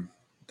know.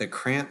 The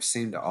Cramps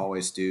seem to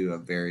always do a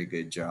very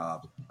good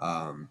job.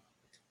 I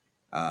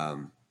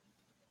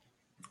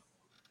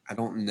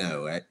don't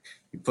know.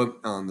 You put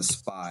on the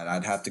spot,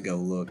 I'd have to go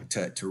look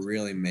to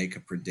really make a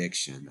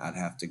prediction. I'd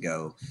have to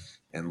go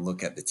and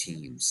look at the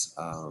teams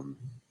and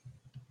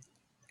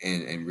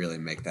really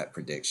make that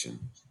prediction.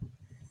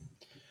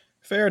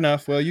 Fair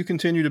enough. Well, you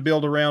continue to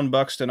build around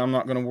Buxton. I'm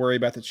not going to worry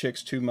about the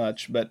Chicks too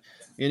much. But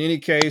in any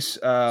case,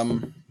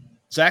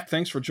 Zach,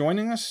 thanks for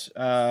joining us.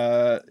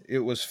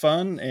 It was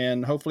fun,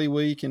 and hopefully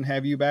we can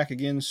have you back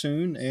again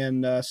soon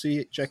and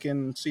check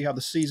in, see how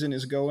the season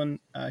is going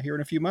here in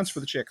a few months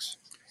for the Chicks.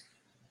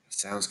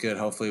 Sounds good.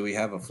 Hopefully we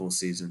have a full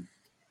season.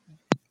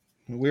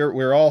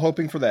 We're all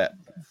hoping for that.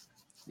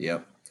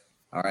 Yep.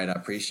 All right. I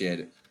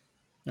appreciate it.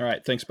 All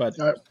right. Thanks, bud.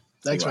 All right.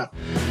 Thanks, man.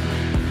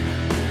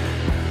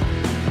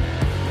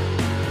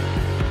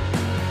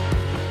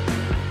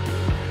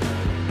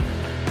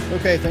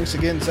 Okay, thanks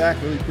again, Zach.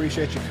 Really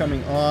appreciate you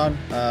coming on.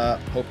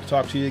 Hope to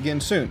talk to you again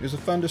soon. It was a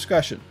fun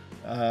discussion.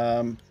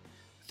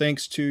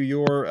 Thanks to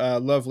your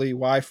lovely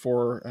wife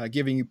for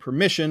giving you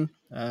permission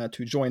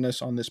to join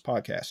us on this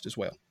podcast as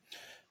well,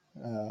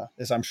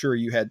 as I'm sure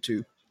you had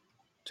to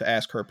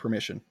ask her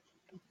permission.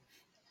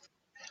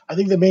 I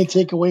think the main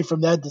takeaway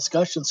from that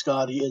discussion,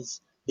 Scotty,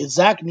 is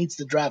Zach needs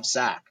to draft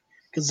Zach.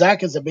 Because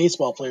Zach as a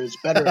baseball player is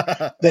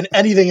better than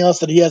anything else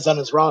that he has on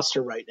his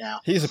roster right now.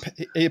 He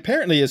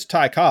apparently is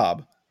Ty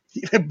Cobb.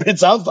 It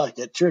sounds like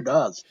it. Sure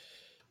does.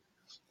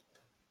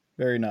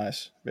 Very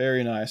nice.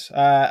 Very nice.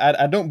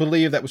 I don't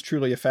believe that was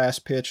truly a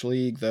fast pitch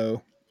league,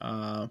 though.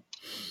 I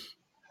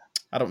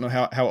don't know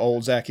how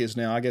old Zach is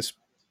now. I guess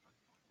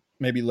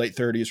maybe late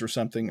 30s or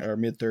something, or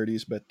mid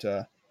 30s.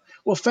 But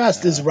well,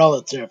 fast is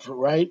relative,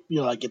 right?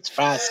 Like it's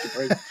fast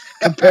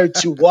compared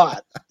to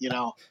what?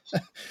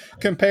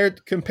 Compared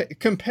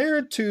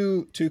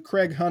to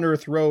Craig Hunter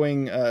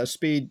throwing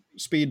speed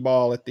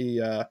ball at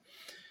the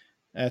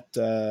at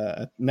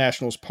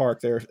Nationals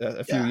Park there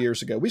a few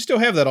years ago. We still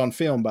have that on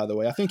film, by the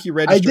way. I think he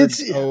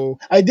registered.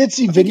 I did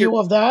see video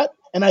of that,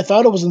 and I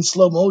thought it was in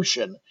slow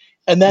motion.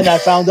 And then I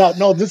found out,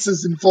 no, this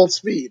is in full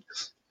speed.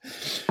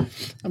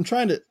 I'm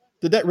trying to.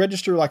 Did that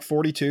register like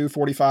 42,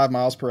 45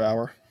 miles per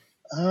hour?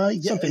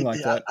 Something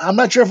like that. I'm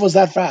not sure if it was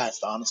that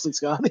fast, honestly,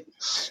 Scotty.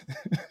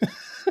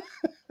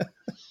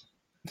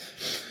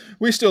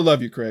 We still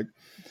love you, Craig.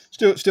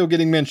 Still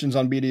getting mentions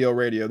on BDO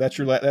radio. That's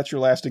your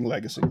lasting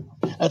legacy.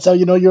 That's how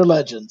you know you're a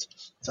legend.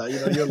 That's how you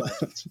know you're a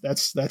legend.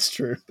 That's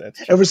true. That's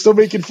true. And we're still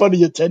making fun of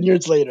you 10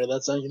 years later.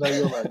 That's how you know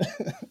you're a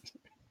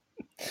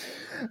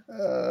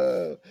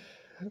legend.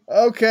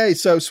 Okay,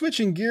 so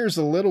switching gears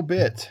a little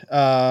bit.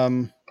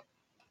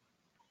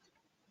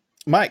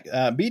 Mike,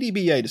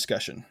 BDBA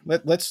discussion.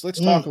 Let's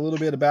talk a little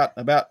bit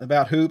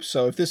about hoops.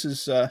 So if this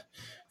is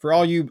for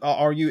all you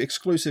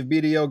exclusive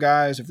BDO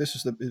guys, if this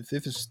is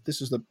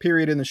the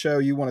period in the show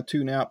you want to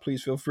tune out,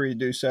 please feel free to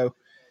do so.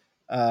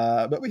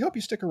 But we hope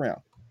you stick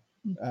around.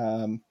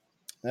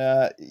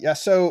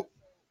 So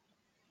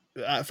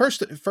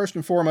first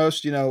and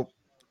foremost,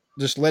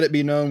 just let it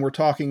be known we're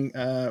talking,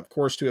 of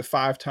course, to a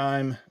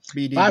five-time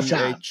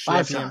BDBA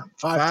champion,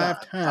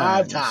 five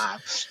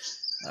times.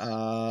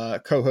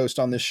 Co-host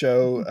on this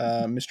show,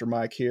 Mr.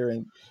 Mike here,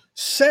 and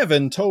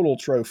 7 total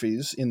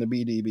trophies in the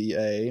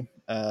BDBA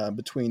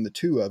between the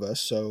two of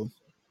us. So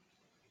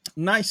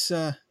nice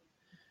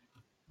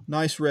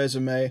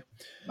resume.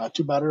 Not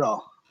too bad at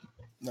all.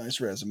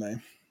 Nice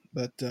resume,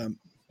 but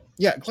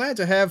glad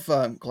to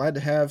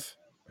have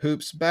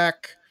Hoops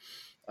back.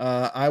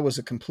 I was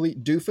a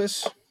complete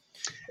doofus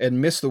and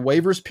missed the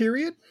waivers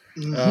period.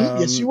 Mm-hmm.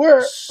 Yes, you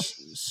were.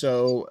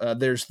 So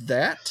there's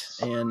that,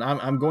 and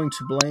I'm going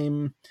to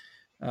blame.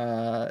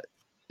 Am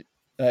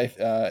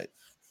I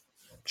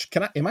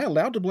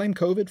allowed to blame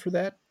COVID for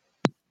that?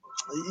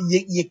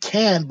 You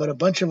can, but a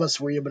bunch of us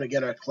were able to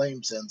get our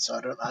claims in, so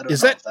I don't know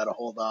if that'll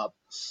hold up.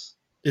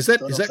 Is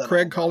that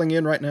Craig calling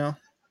in right now?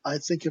 I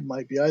think it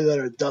might be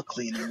either a duck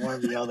cleaning, one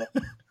or the other.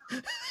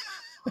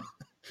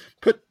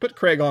 Put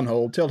Craig on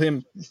hold. Tell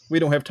him we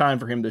don't have time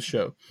for him this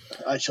show.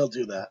 I shall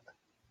do that.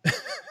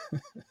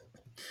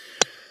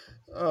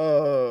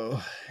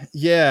 Oh,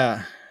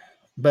 yeah.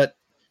 But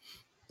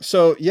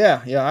so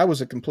I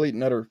was a complete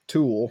and utter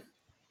tool.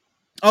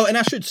 Oh, and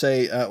I should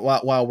say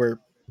while we're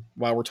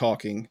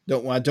talking,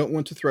 I don't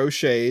want to throw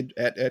shade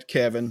at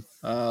Kevin.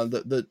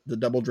 The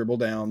double dribble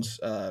downs,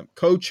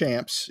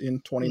 co-champs in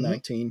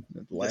 2019,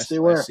 the last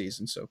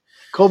season. So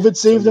COVID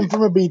saved them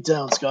from a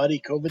beatdown,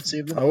 Scotty. COVID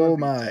saved them. Oh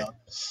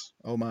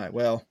my.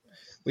 Well,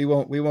 we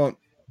won't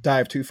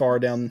dive too far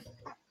down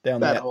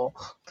that hole.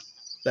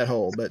 That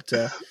hole, but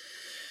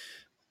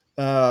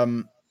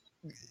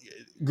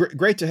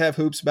great to have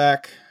Hoops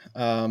back.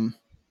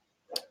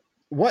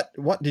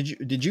 What did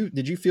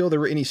you feel there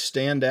were any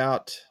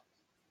standout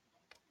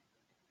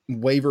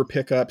waiver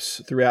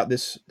pickups throughout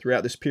this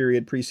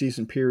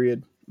preseason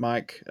period,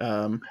 Mike,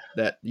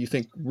 that you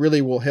think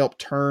really will help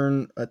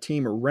turn a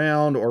team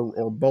around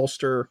or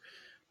bolster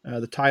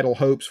the title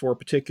hopes for a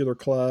particular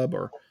club?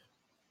 Or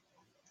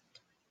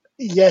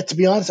to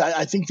be honest,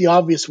 I think the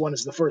obvious one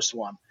is the first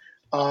one.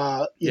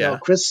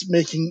 Chris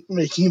making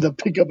the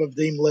pickup of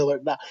Dame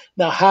Lillard.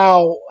 Now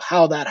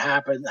how that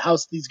happened, how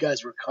these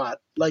guys were cut.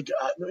 I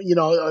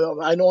know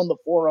on the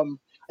forum,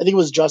 I think it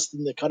was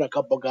Justin that cut a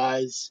couple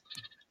guys,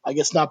 I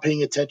guess not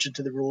paying attention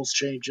to the rules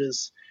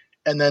changes,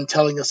 and then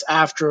telling us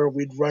after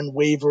we'd run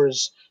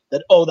waivers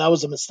that, that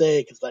was a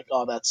mistake. It's like,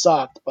 that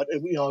sucked. But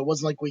it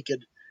wasn't like we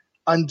could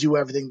undo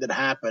everything that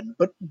happened.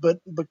 But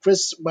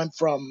Chris went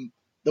from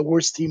the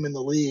worst team in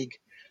the league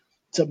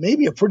to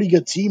maybe a pretty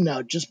good team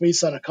now, just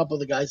based on a couple of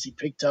the guys he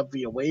picked up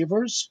via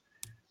waivers.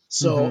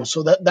 Mm-hmm.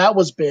 So that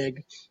was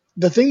big.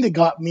 The thing that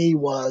got me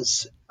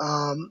was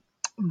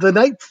the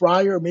night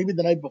prior, maybe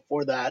the night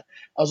before that,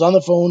 I was on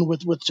the phone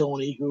with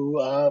Tony, who,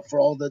 for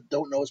all that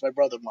don't know, is my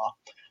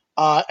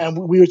brother-in-law, and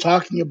we were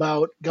talking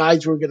about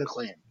guys we were going to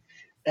claim.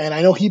 And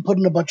I know he put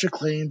in a bunch of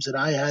claims, and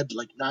I had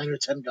like 9 or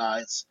 10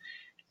 guys.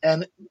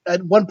 And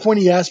at one point,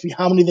 he asked me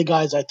how many of the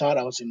guys I thought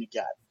I was going to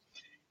get,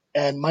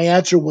 and my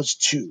answer was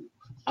two.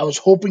 I was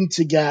hoping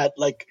to get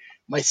like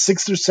my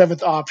sixth or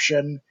seventh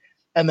option,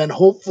 and then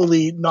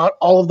hopefully not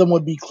all of them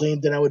would be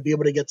claimed, and I would be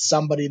able to get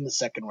somebody in the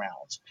second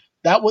round.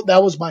 That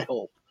was my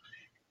hope.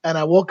 And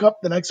I woke up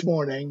the next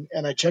morning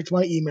and I checked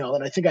my email,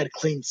 and I think I'd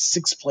claimed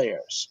 6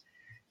 players.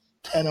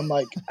 And I'm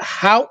like,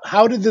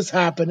 how did this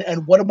happen?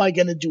 And what am I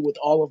going to do with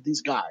all of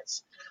these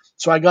guys?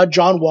 So I got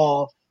John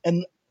Wall,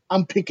 and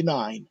I'm pick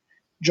 9.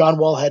 John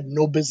Wall had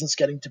no business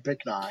getting to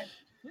pick 9.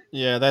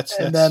 Yeah, that's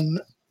And then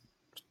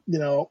you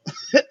know,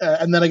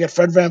 and then I get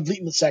Fred Van Vliet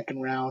in the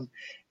second round,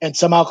 and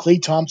somehow Clay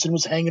Thompson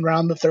was hanging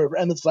around the third,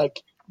 and it's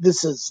like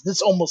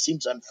this almost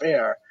seems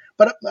unfair.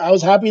 But I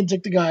was happy and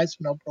took the guys,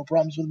 no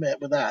problems with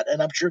that,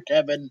 and I'm sure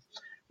Kevin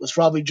was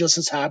probably just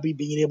as happy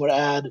being able to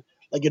add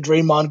like a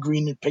Draymond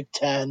Green in pick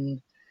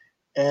 10,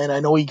 and I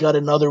know he got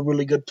another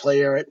really good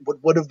player. It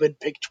would have been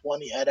pick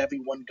 20 had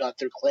everyone got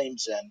their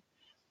claims in.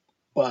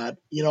 But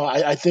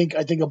I think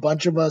a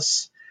bunch of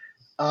us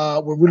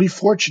were really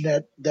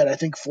fortunate that I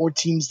think 4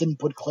 teams didn't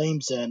put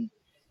claims in,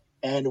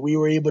 and we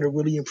were able to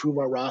really improve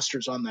our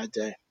rosters on that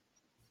day.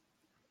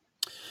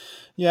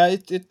 Yeah,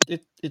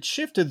 it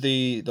shifted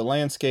the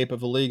landscape of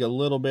the league a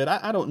little bit.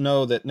 I don't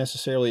know that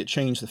necessarily it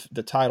changed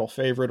the title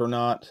favorite or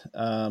not.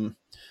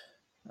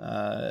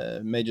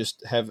 May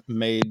just have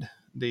made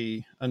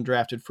the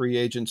undrafted free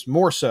agents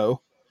more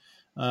so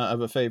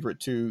of a favorite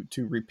to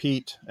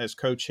repeat as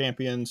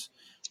co-champions.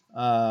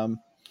 Um,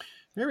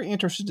 Very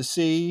interested to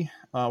see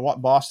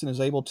what Boston is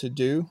able to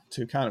do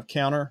to kind of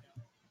counter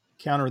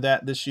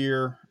that this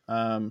year.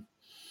 And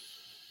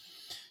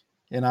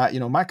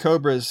my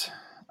Cobras,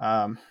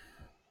 um,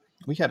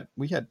 we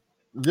had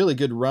really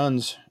good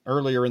runs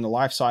earlier in the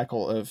life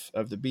cycle of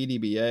the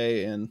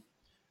BDBA, and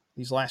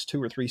these last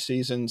 2 or 3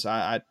 seasons,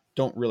 I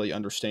don't really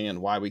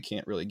understand why we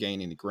can't really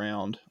gain any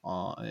ground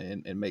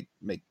and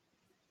make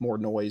more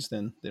noise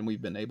than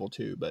we've been able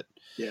to. But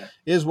Yeah,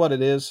 it is what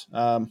it is.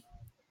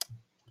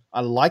 I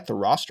like the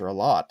roster a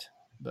lot,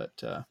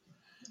 but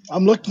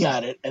I'm looking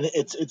at it, and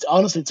it's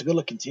honestly it's a good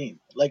looking team.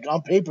 Like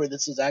on paper,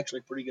 this is actually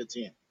a pretty good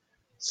team.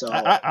 So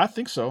I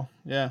think so.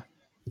 Yeah,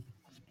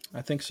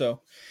 I think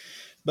so.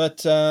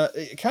 But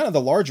kind of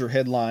the larger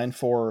headline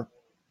for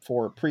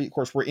pre. Of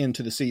course, we're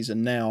into the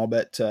season now,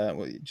 but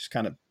just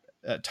kind of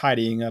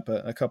tidying up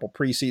a couple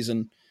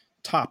preseason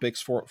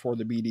topics for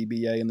the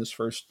BDBA in this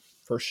first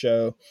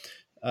show.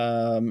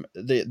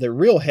 The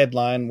real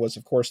headline was,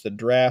 of course, the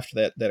draft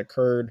that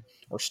occurred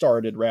or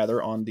started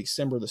rather on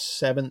December the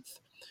 7th.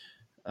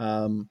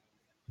 Um,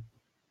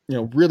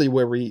 really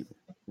where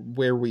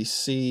we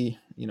see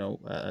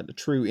the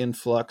true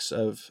influx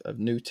of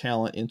new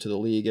talent into the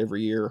league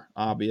every year.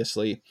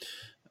 Obviously,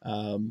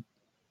 um,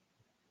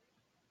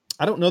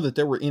 I don't know that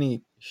there were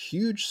any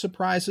huge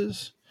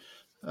surprises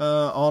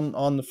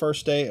on the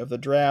first day of the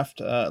draft.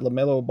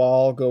 LaMelo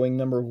Ball going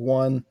number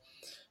 1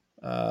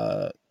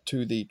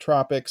 to the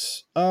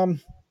Tropics. I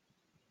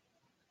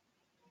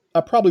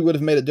probably would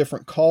have made a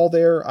different call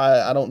there.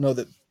 I don't know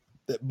that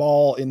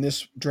Ball in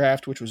this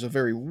draft, which was a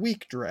very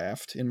weak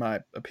draft in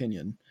my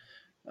opinion,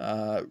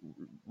 uh,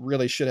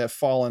 really should have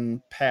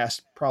fallen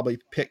past probably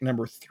pick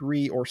number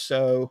 3 or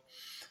so.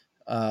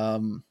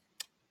 Um,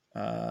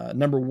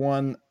 Number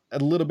 1, a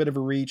little bit of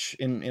a reach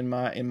in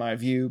my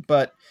view,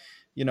 but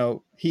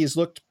he's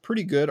looked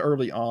pretty good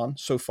early on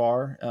so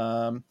far,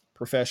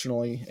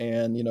 professionally,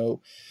 and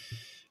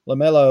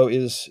Lamelo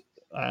is,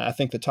 I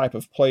think, the type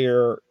of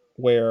player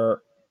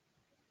where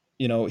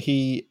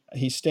he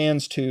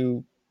stands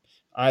to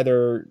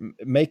either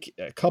make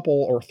a couple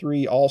or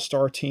 3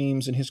 all-star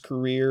teams in his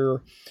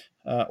career,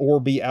 or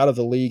be out of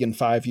the league in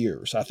 5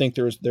 years. I think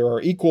there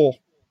are equal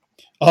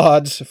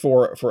odds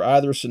for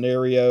either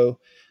scenario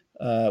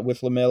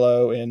with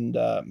Lamelo,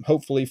 and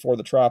hopefully for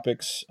the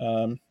Tropics,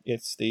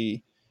 it's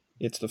the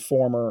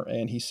former,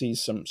 and he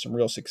sees some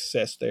real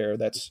success there.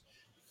 That's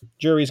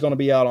jury's going to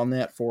be out on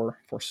that for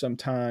some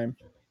time.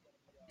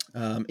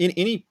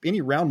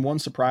 Any round 1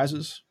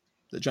 surprises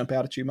that jump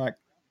out at you, Mike?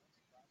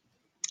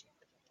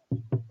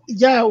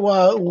 yeah,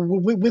 well,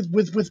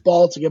 with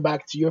Ball, to get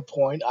back to your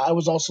point, I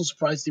was also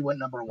surprised he went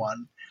number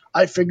 1.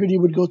 I figured he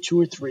would go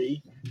 2 or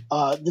 3.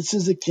 This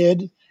is a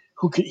kid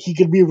he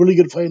could be a really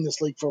good player in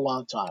this league for a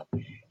long time.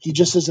 He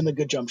just isn't a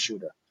good jump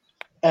shooter.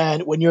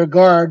 And when you're a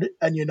guard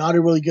and you're not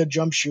a really good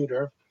jump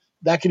shooter,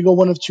 that could go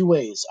one of 2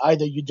 ways.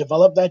 Either you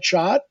develop that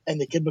shot and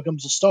the kid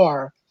becomes a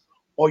star,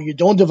 or you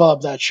don't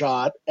develop that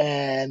shot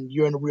and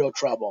you're in real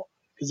trouble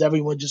because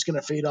everyone's just going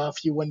to fade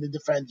off you when they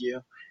defend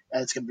you.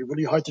 And it's going to be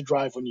really hard to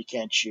drive when you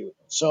can't shoot.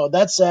 So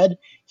that said,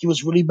 he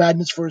was really bad in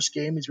his first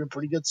game. He's been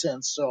pretty good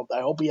since. So I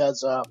hope he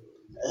has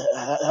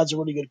has a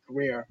really good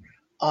career.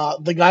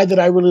 The guy that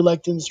I really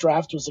liked in this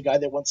draft was the guy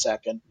that went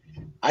second.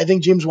 I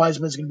think James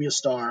Wiseman is going to be a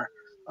star.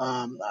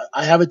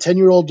 I have a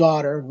 10-year-old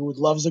daughter who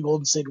loves the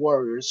Golden State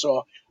Warriors,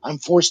 so I'm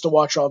forced to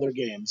watch all their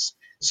games.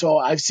 So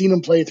I've seen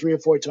him play 3 or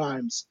 4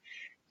 times,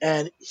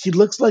 and he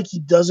looks like he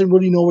doesn't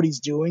really know what he's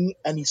doing,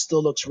 and he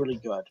still looks really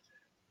good.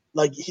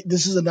 Like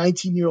this is a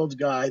 19-year-old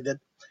guy that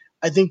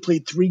I think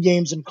played 3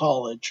 games in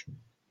college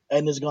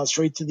and has gone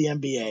straight to the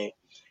NBA.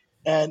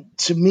 And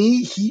to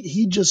me,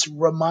 he just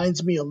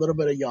reminds me a little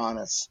bit of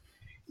Giannis.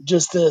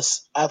 Just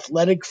this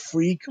athletic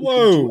freak who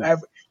can do Whoa,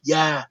 every.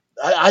 Yeah,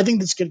 I think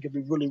this kid could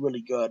be really,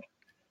 really good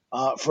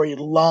for a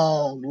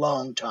long,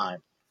 long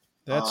time.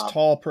 that's Uh,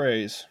 tall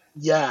praise.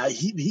 yeah,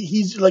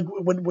 he's like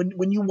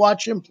when you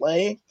watch him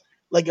play,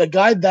 like a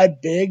guy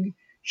that big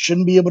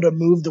shouldn't be able to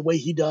move the way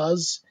he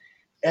does.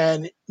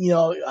 And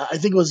I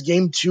think it was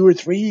game 2 or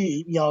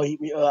 3.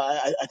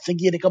 I think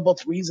he had a couple of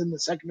threes in the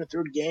second or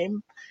third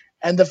game,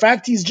 and the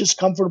fact he's just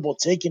comfortable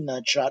taking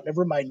that shot,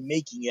 never mind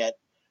making it,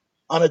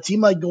 on a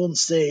team like Golden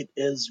State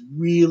is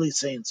really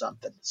saying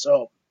something.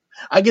 So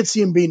I could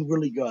see him being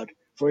really good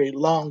for a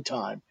long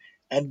time.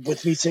 And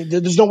with me saying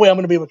there's no way I'm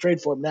going to be able to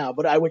trade for him now,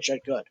 but I wish I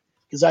could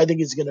because I think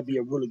he's going to be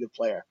a really good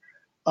player.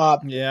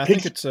 Yeah, Pick,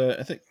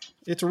 I think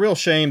it's a real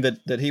shame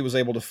that he was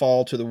able to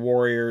fall to the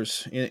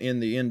Warriors in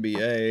the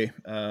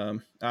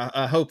NBA.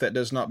 I hope that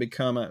does not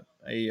become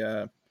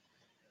a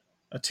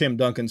Tim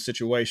Duncan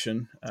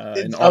situation,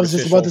 an I was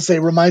just about to artificial. say,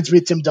 reminds me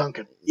of Tim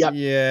Duncan. Yep.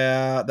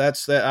 Yeah,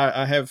 that's that.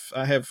 I have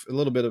a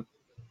little bit of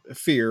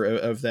fear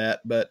of that,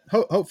 but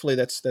hopefully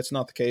that's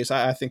not the case.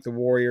 I think the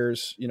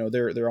Warriors,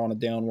 they're on a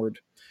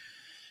downward.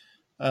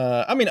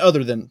 I mean,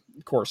 other than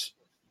of course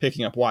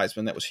picking up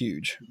Wiseman, that was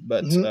huge.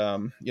 But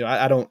Hmm.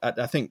 I don't.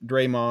 I think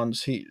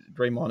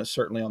Draymond is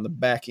certainly on the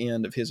back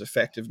end of his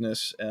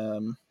effectiveness,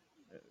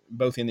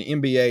 both in the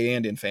NBA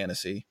and in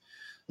fantasy.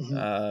 Hmm.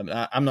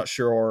 I'm not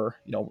sure.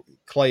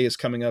 Clay is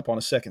coming up on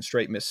a second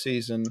straight missed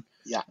season.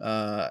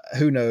 Yeah.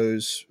 Who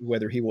knows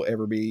whether he will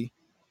ever be,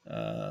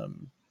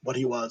 um, What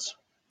he was.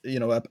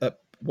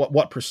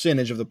 what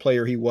percentage of the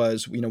player he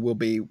was, will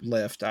be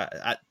left.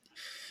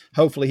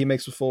 Hopefully he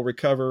makes a full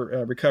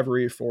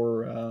recovery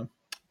for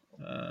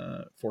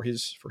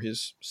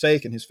his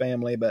sake and his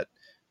family, but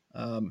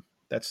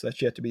that's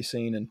yet to be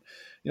seen.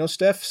 And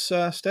Steph's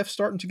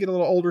starting to get a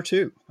little older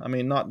too. I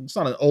mean, it's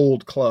not an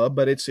old club,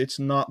 but it's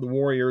not the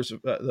Warriors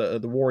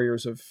the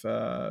Warriors of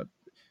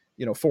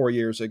 4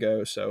 years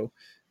ago. So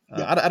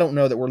Yeah. I don't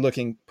know that we're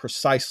looking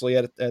precisely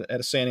at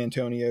a San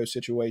Antonio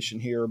situation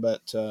here,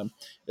 but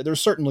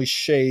there's certainly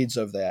shades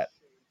of that.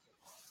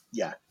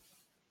 Yeah.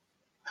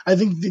 I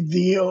think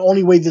the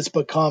only way this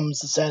becomes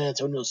the San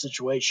Antonio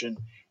situation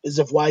is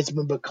if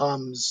Wiseman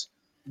becomes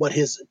what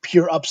his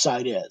pure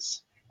upside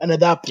is, and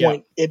at that Yeah,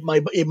 point, it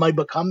might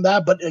become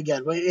that. But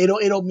again,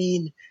 it'll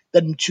mean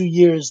that in 2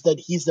 years that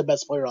he's the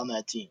best player on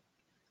that team,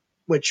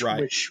 which right,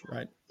 which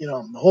right.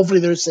 hopefully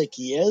their sake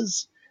he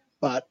is,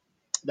 but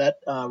that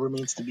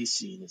remains to be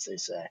seen, as they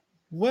say.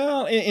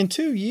 Well, in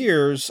 2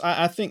 years,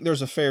 I think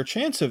there's a fair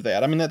chance of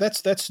that. I mean,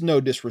 that's no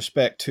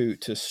disrespect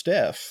to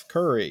Steph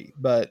Curry,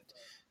 but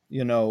he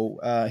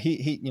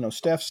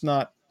Steph's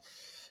not.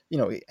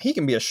 He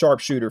can be a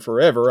sharpshooter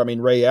forever. I mean,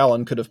 Ray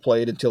Allen could have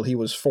played until he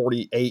was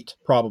 48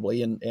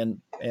 probably,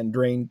 and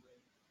drained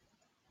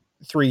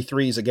three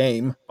threes a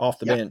game off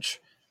the Yeah, bench.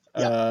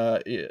 yeah,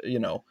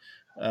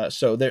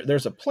 So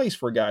there's a place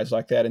for guys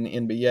like that in the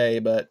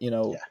NBA, but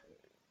yeah,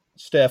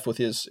 Steph with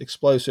his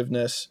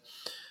explosiveness,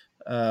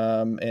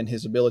 and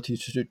his ability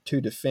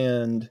to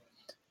defend,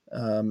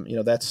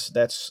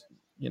 that's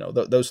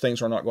those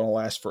things are not going to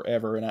last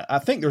forever. And I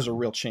think there's a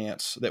real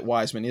chance that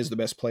Wiseman is the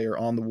best player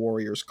on the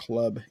Warriors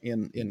club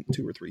in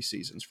 2 or 3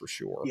 seasons for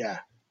sure. yeah.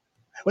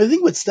 But the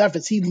thing with Steph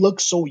is he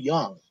looks so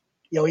young.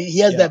 He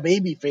has Yeah, that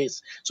baby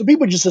face, so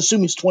people just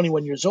assume he's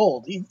 21 years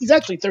old. He's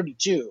actually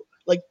 32.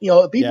 Like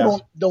people yeah.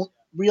 don't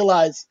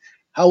realize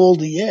how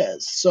old he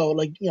is. So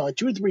like in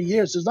 2 or 3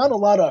 years, there's not a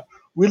lot of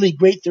really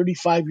great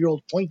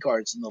 35-year-old point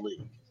guards in the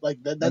league. Like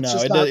that's No,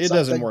 just not it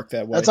doesn't something. work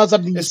that That's way, not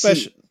something you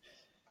see.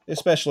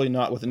 especially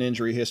not with an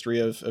injury history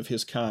of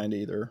his kind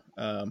either.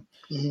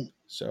 Hmm.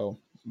 So,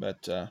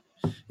 but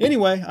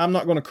anyway, I'm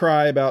not going to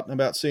cry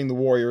about seeing the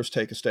Warriors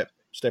take a step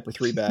or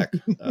three back.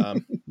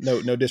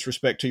 No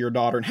disrespect to your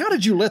daughter. And how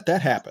did you let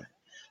that happen?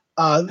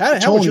 How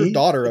was your Tony,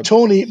 daughter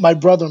Tony, my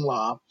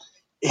brother-in-law,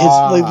 his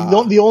like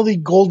Ah, the only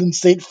Golden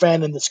State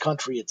fan in this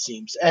country, it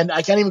seems. And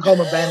I can't even call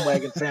him a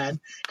bandwagon fan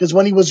because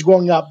when he was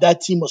growing up,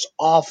 that team was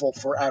awful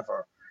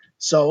forever.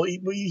 So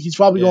he's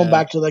probably going yeah.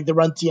 back to like the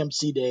Run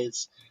TMC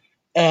days.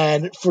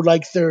 And for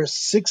like their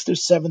sixth or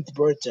seventh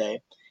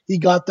birthday, he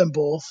got them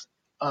both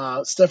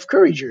Steph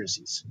Curry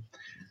jerseys.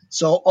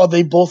 So are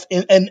they both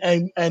in,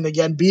 and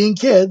again, being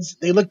kids,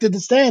 they looked at the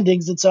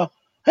standings and saw,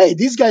 hey,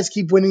 these guys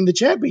keep winning the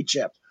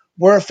championship.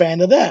 We're a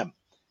fan of them,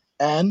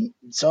 and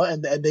so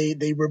and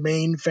they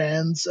remain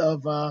fans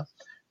of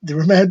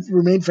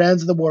remain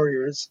fans of the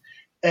Warriors.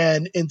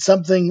 And in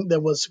something that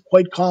was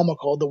quite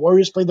comical, the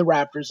Warriors played the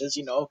Raptors, as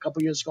you know, a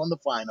couple years ago in the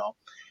final,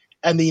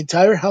 and the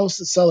entire house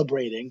is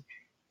celebrating.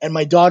 and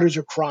my daughters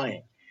are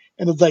crying.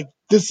 And it's like,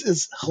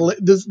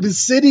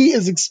 this city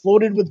is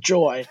exploded with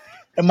joy,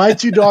 and my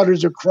two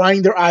daughters are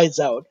crying their eyes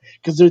out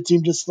because their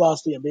team just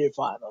lost the NBA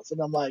Finals.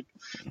 And I'm like,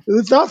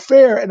 it's not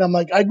fair. And I'm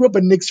like, I grew up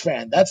a Knicks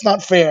fan. That's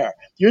not fair.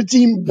 Your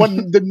team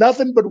did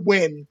nothing but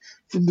win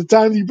from the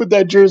time you put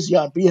that jersey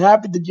on. Be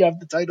happy that you have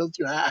the titles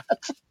you have.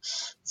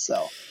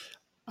 So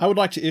I would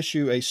like to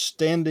issue a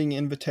standing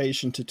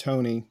invitation to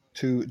Tony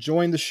to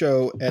join the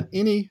show at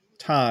any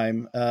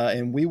time,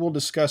 and we will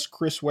discuss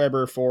Chris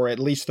Webber for at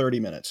least 30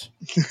 minutes.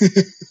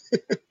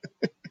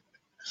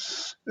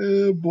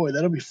 Oh boy,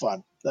 that'll be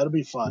fun. That'll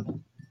be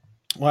fun.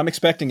 Well, I'm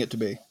expecting it to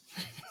be.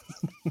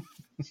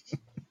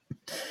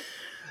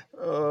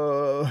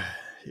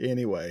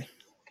 Anyway.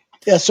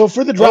 Yeah, so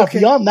for the draft,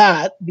 beyond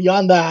that,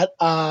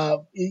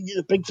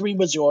 the big three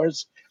was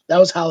yours. That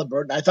was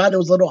Halliburton. I thought it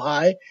was a little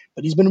high,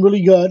 but he's been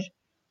really good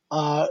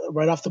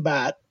right off the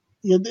bat.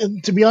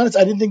 And to be honest,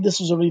 I didn't think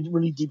this was a really,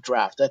 really deep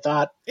draft. I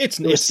thought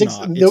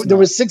there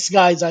were six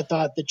guys I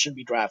thought that should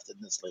be drafted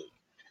in this league.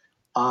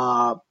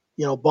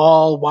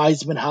 Ball,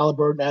 Wiseman,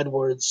 Halliburton,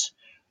 Edwards,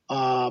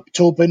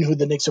 Topin, who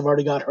the Knicks have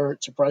already got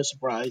hurt. Surprise,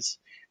 surprise.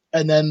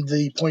 And then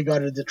the point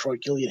guard of Detroit,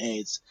 Killian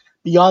Hayes.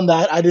 Beyond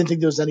that, I didn't think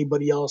there was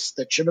anybody else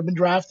that should have been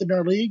drafted in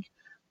our league.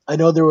 I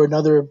know there were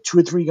another 2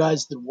 or 3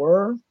 guys that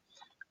were,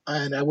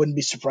 and I wouldn't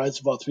be surprised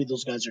if all 3 of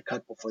those guys are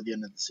cut before the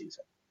end of the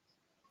season.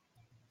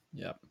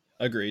 Yep.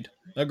 Agreed.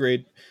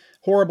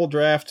 Horrible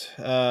draft.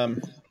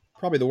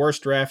 Probably the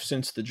worst draft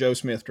since the Joe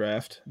Smith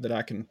draft that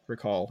I can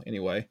recall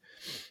anyway.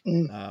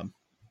 Not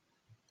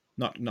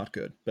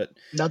good, but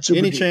not super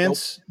any deep,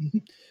 chance.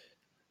 Nope.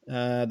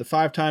 The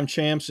 5-time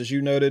champs, as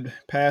you noted,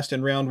 passed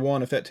in round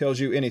 1. If that tells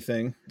you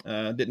anything,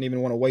 didn't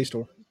even want to waste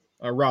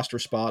a roster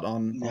spot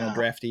on a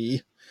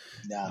draftee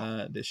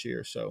this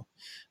year. So,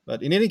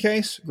 but in any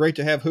case, great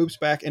to have Hoops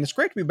back, and it's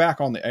great to be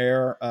back on the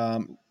air.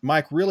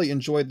 Mike, really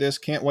enjoyed this.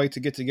 Can't wait to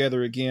get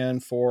together again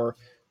for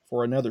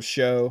another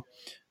show.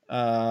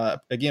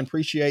 Again,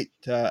 appreciate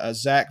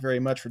Zach very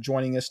much for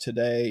joining us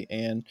today.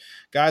 And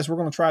guys, we're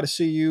going to try to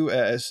see you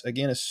as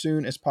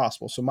soon as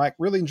possible. So, Mike,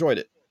 really enjoyed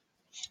it.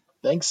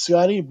 Thanks,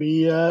 Scotty.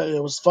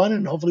 It was fun,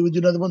 and hopefully we do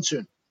another one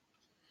soon.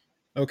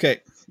 Okay.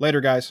 Later,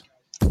 guys.